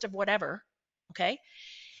their list of whatever. Okay.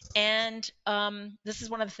 And this is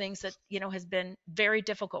one of the things that, has been very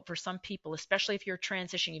difficult for some people, especially if you're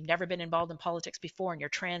transitioning, you've never been involved in politics before, and you're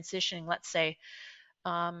transitioning, let's say,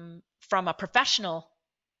 from a professional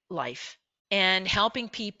life, and helping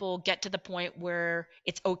people get to the point where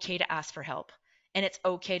it's okay to ask for help. And it's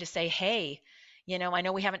okay to say, hey, I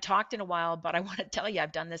know we haven't talked in a while, but I want to tell you,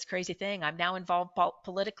 I've done this crazy thing. I'm now involved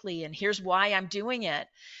politically, and here's why I'm doing it.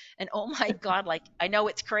 And oh my God, like, I know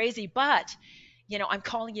it's crazy, but, I'm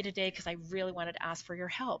calling you today because I really wanted to ask for your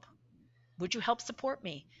help. Would you help support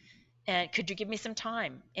me? And could you give me some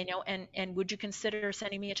time? And would you consider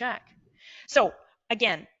sending me a check? So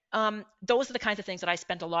again, those are the kinds of things that I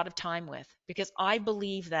spent a lot of time with, because I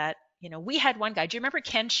believe that, we had one guy. Do you remember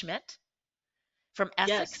Ken Schmidt from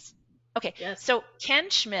Essex? Yes. Okay. Yes. So Ken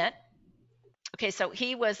Schmidt, okay, so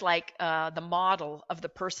he was like the model of the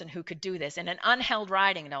person who could do this in an unheld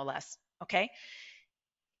riding, no less. Okay.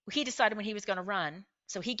 He decided when he was going to run,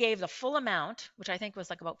 so he gave the full amount, which I think was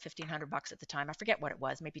like about $1,500 at the time. I forget what it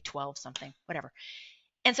was, maybe 12 something, whatever.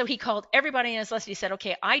 And so he called everybody in his list. He said,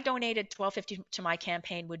 okay, I donated $1,250 to my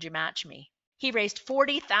campaign. Would you match me? He raised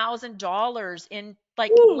 $40,000 in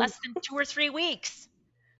like less than 2 or 3 weeks.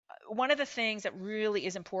 One of the things that really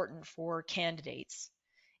is important for candidates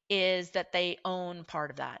is that they own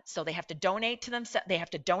part of that. So they have to donate to them. They have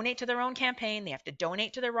to donate to their own campaign. They have to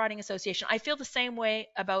donate to their writing association. I feel the same way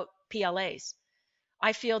about PLAs.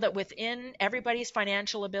 I feel that within everybody's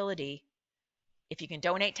financial ability, if you can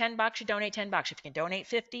donate $10, you donate $10. If you can donate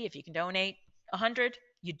 50, if you can donate 100,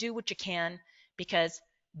 you do what you can, because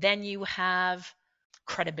then you have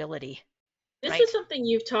credibility. This right? is something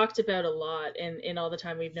you've talked about a lot in all the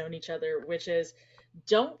time we've known each other, which is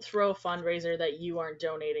don't throw a fundraiser that you aren't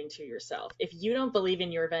donating to yourself. If you don't believe in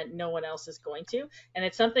your event, no one else is going to. And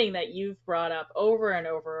it's something that you've brought up over and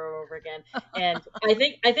over and over again. And I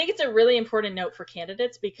think it's a really important note for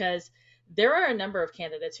candidates, because there are a number of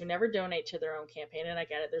candidates who never donate to their own campaign. And I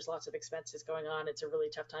get it. There's lots of expenses going on. It's a really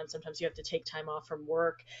tough time. Sometimes you have to take time off from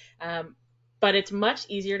work. But it's much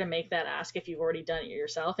easier to make that ask if you've already done it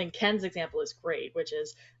yourself. And Ken's example is great, which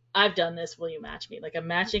is, I've done this, will you match me? Like, a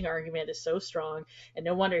matching argument is so strong, and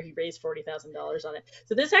no wonder he raised $40,000 on it.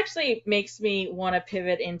 So this actually makes me want to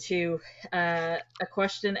pivot into a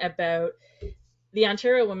question about the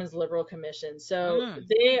Ontario Women's Liberal Commission. So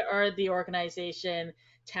they are the organization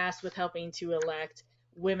tasked with helping to elect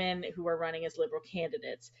women who are running as Liberal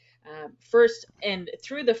candidates. First, and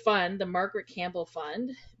through the fund, the Margaret Campbell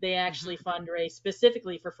Fund, they actually fundraise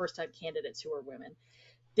specifically for first-time candidates who are women.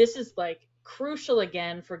 This is like crucial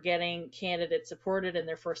again for getting candidates supported in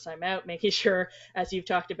their first time out, making sure, as you've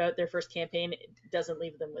talked about, their first campaign doesn't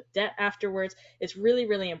leave them with debt afterwards. It's really,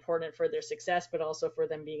 really important for their success, but also for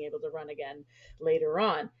them being able to run again later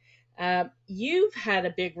on. You've had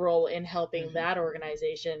a big role in helping that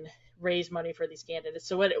organization raise money for these candidates.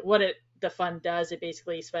 So the fund does, it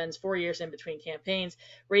basically spends 4 years in between campaigns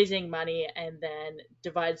raising money, and then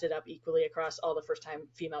divides it up equally across all the first-time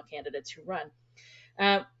female candidates who run.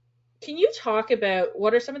 Can you talk about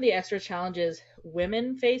what are some of the extra challenges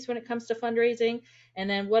women face when it comes to fundraising? And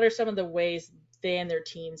then what are some of the ways they and their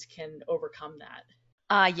teams can overcome that?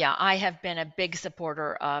 Yeah, I have been a big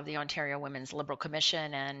supporter of the Ontario Women's Liberal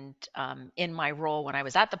Commission, and in my role when I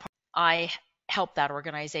was at the party, I helped that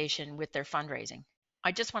organization with their fundraising.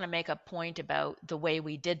 I just want to make a point about the way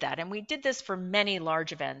we did that, and we did this for many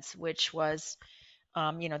large events, which was,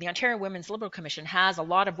 the Ontario Women's Liberal Commission has a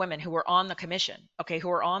lot of women who are on the commission, okay, who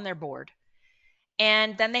are on their board,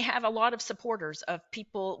 and then they have a lot of supporters of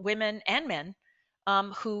people, women and men,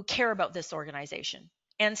 who care about this organization.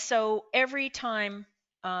 And so every time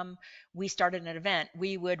we started an event,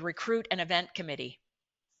 we would recruit an event committee.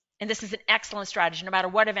 And this is an excellent strategy, no matter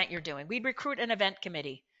what event you're doing. We'd recruit an event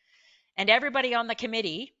committee, and everybody on the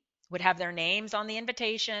committee would have their names on the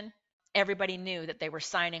invitation. Everybody knew that they were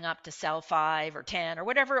signing up to sell 5 or 10 or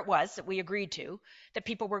whatever it was that we agreed to, that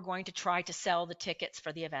people were going to try to sell the tickets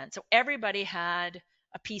for the event. So everybody had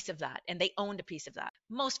a piece of that, and they owned a piece of that.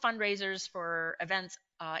 Most fundraisers for events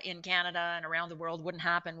in Canada and around the world wouldn't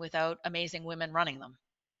happen without amazing women running them.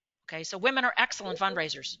 Okay, so women are excellent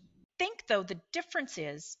fundraisers. I think, though, the difference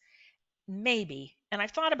is maybe, and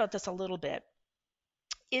I've thought about this a little bit,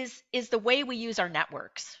 is the way we use our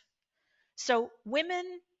networks. So women,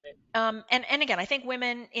 and again, I think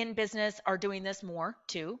women in business are doing this more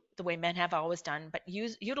too, the way men have always done, but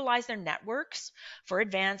utilize their networks for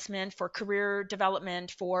advancement, for career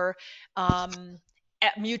development, for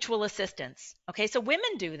mutual assistance. Okay, so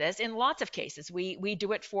women do this in lots of cases. We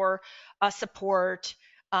do it for support.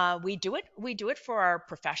 We do it for our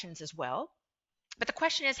professions as well. But the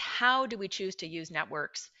question is, how do we choose to use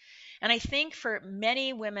networks? And I think for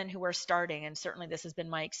many women who are starting, and certainly this has been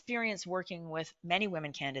my experience working with many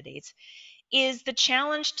women candidates, is the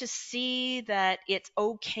challenge to see that it's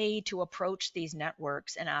okay to approach these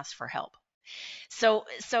networks and ask for help. So,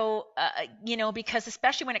 because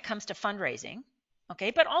especially when it comes to fundraising,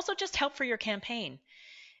 okay, but also just help for your campaign,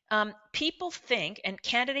 people think and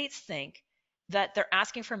candidates think that they're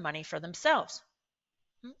asking for money for themselves.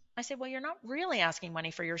 I say, well, you're not really asking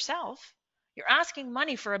money for yourself. You're asking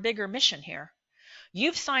money for a bigger mission here.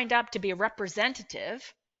 You've signed up to be a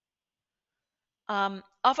representative of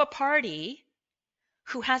a party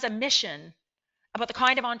who has a mission about the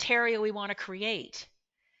kind of Ontario we want to create.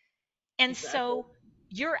 And Exactly. so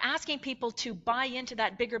you're asking people to buy into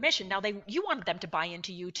that bigger mission. Now, you want them to buy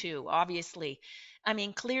into you too, obviously. I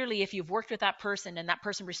mean, clearly, if you've worked with that person and that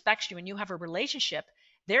person respects you and you have a relationship,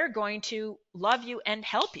 they're going to love you and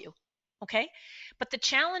help you. Okay. But the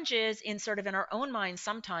challenge is in sort of in our own minds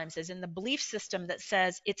sometimes is in the belief system that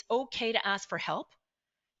says it's okay to ask for help,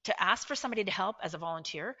 to ask for somebody to help as a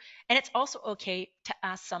volunteer. And it's also okay to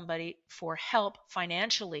ask somebody for help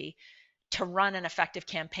financially to run an effective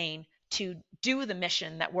campaign to do the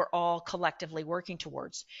mission that we're all collectively working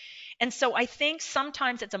towards. And so I think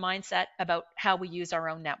sometimes it's a mindset about how we use our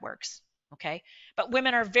own networks. Okay. But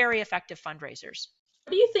women are very effective fundraisers.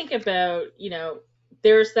 What do you think about,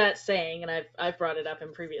 there's that saying, and I've brought it up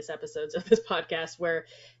in previous episodes of this podcast, where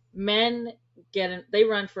men they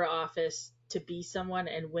run for office to be someone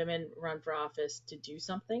and women run for office to do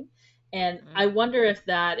something. And I wonder if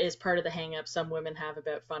that is part of the hang up some women have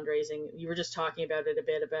about fundraising. You were just talking about it a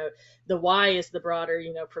bit about the why is the broader,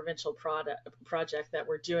 provincial project that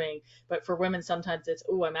we're doing. But for women, sometimes it's,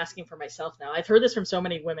 oh, I'm asking for myself now. I've heard this from so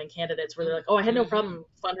many women candidates where they're like, oh, I had no problem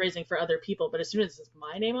fundraising for other people. But as soon as it's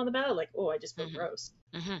my name on the ballot, like, oh, I just feel gross.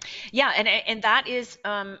 Yeah. And that is,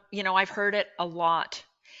 I've heard it a lot.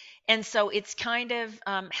 And so it's kind of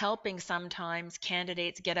helping sometimes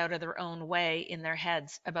candidates get out of their own way in their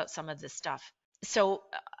heads about some of this stuff. So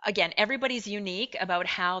again, everybody's unique about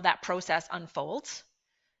how that process unfolds.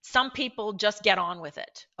 Some people just get on with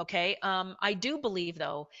it. Okay. I do believe,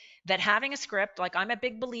 though, that having a script, like I'm a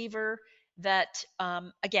big believer that,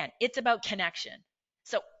 again, it's about connection.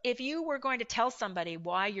 So if you were going to tell somebody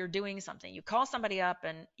why you're doing something, you call somebody up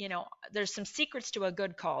and, there's some secrets to a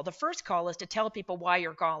good call. The first call is to tell people why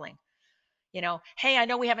you're calling. Hey, I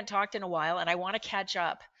know we haven't talked in a while and I want to catch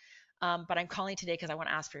up, but I'm calling today because I want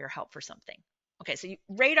to ask for your help for something. Okay, so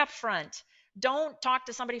right up front, don't talk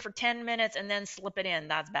to somebody for 10 minutes and then slip it in.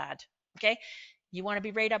 That's bad. Okay, you want to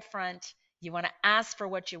be right up front. You want to ask for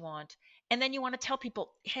what you want. And then you want to tell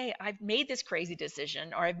people, hey, I've made this crazy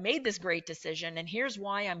decision or I've made this great decision and here's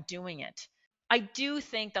why I'm doing it. I do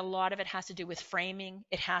think that a lot of it has to do with framing.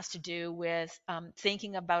 It has to do with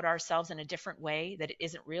thinking about ourselves in a different way, that it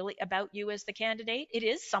isn't really about you as the candidate. It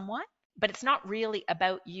is somewhat, but it's not really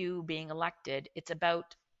about you being elected. It's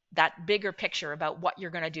about that bigger picture about what you're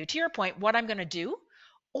going to do. To your point, what I'm going to do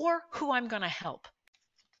or who I'm going to help.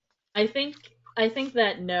 I think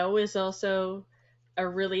that no is also a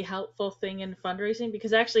really helpful thing in fundraising,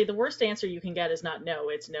 because actually the worst answer you can get is not no,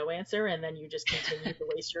 it's no answer, and then you just continue to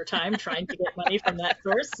waste your time trying to get money from that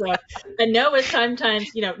source. So a no is sometimes,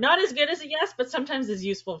 not as good as a yes, but sometimes is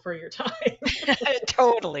useful for your time.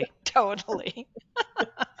 Totally, totally.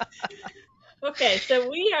 Okay, so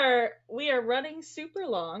we are running super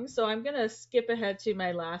long, so I'm gonna skip ahead to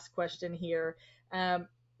my last question here.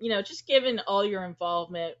 Just given all your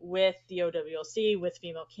involvement with the OWLC, with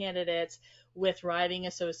female candidates, with riding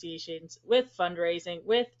associations, with fundraising,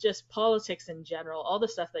 with just politics in general, all the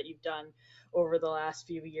stuff that you've done over the last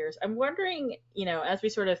few years, I'm wondering, as we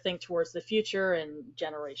sort of think towards the future and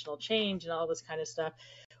generational change and all this kind of stuff,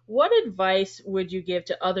 what advice would you give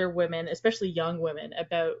to other women, especially young women,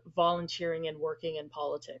 about volunteering and working in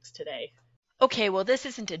politics today? Okay, well, this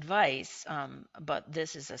isn't advice, but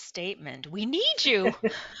this is a statement. We need you,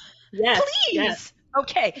 Yes, yes, please.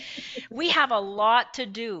 Okay, we have a lot to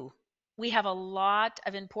do. We have a lot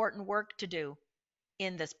of important work to do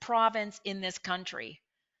in this province, in this country.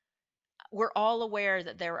 We're all aware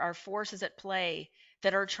that there are forces at play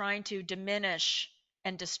that are trying to diminish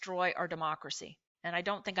and destroy our democracy. And I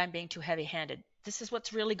don't think I'm being too heavy-handed. This is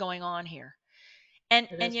what's really going on here. And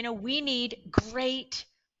it and is. you know, we need great,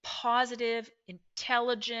 positive,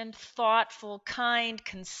 intelligent, thoughtful, kind,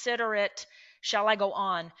 considerate, shall I go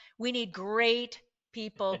on? We need great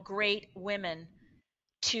people, great women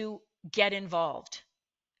to get involved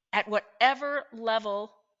at whatever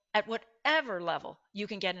level, you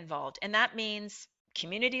can get involved. And that means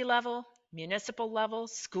community level, municipal level,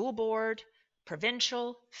 school board,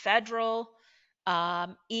 provincial, federal,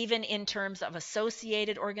 even in terms of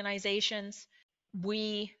associated organizations.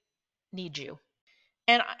 We need you.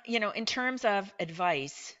 And, in terms of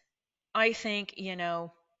advice, I think,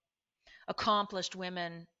 accomplished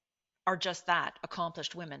women are just that,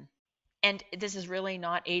 accomplished women. And this is really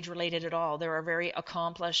not age related at all. There are very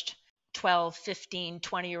accomplished 12, 15,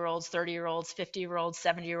 20-year-olds, 30-year-olds, 50-year-olds,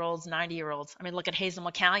 70-year-olds, 90-year-olds. I mean, look at Hazel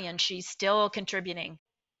McCallion. She's still contributing.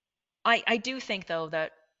 I do think, though,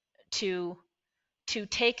 that to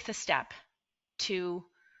take the step to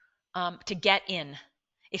get in,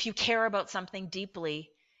 if you care about something deeply,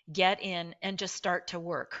 get in and just start to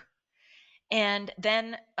work. And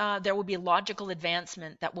then there will be logical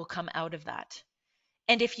advancement that will come out of that.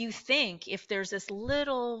 And if there's this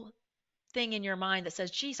little thing in your mind that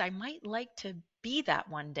says, geez, I might like to be that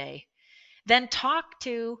one day, then talk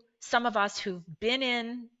to some of us who've been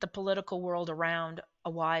in the political world around a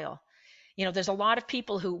while. There's a lot of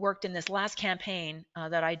people who worked in this last campaign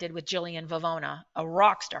that I did with Jillian Vavona, a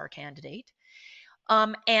rock star candidate.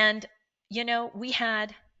 And, we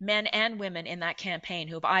had men and women in that campaign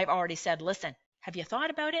who I've already said, listen, have you thought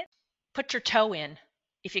about it? Put your toe in.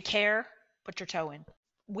 If you care, put your toe in.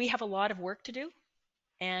 We have a lot of work to do,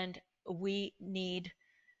 and we need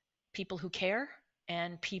people who care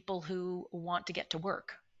and people who want to get to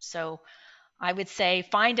work. So I would say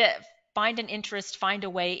find an interest, find a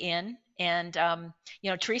way in. And,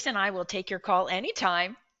 Teresa and I will take your call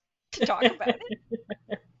anytime to talk about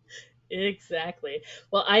it. Exactly.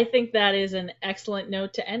 Well, I think that is an excellent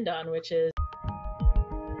note to end on, which is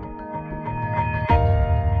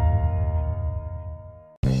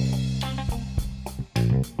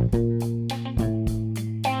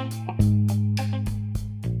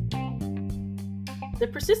the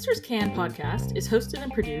Persisters Can podcast is hosted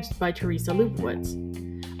and produced by Teresa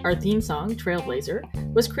Lubowitz. Our theme song,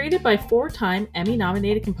 Trailblazer, was created by 4-time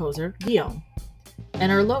Emmy-nominated composer Guillaume.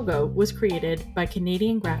 And our logo was created by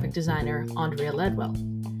Canadian graphic designer Andrea Ledwell.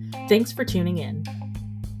 Thanks for tuning in.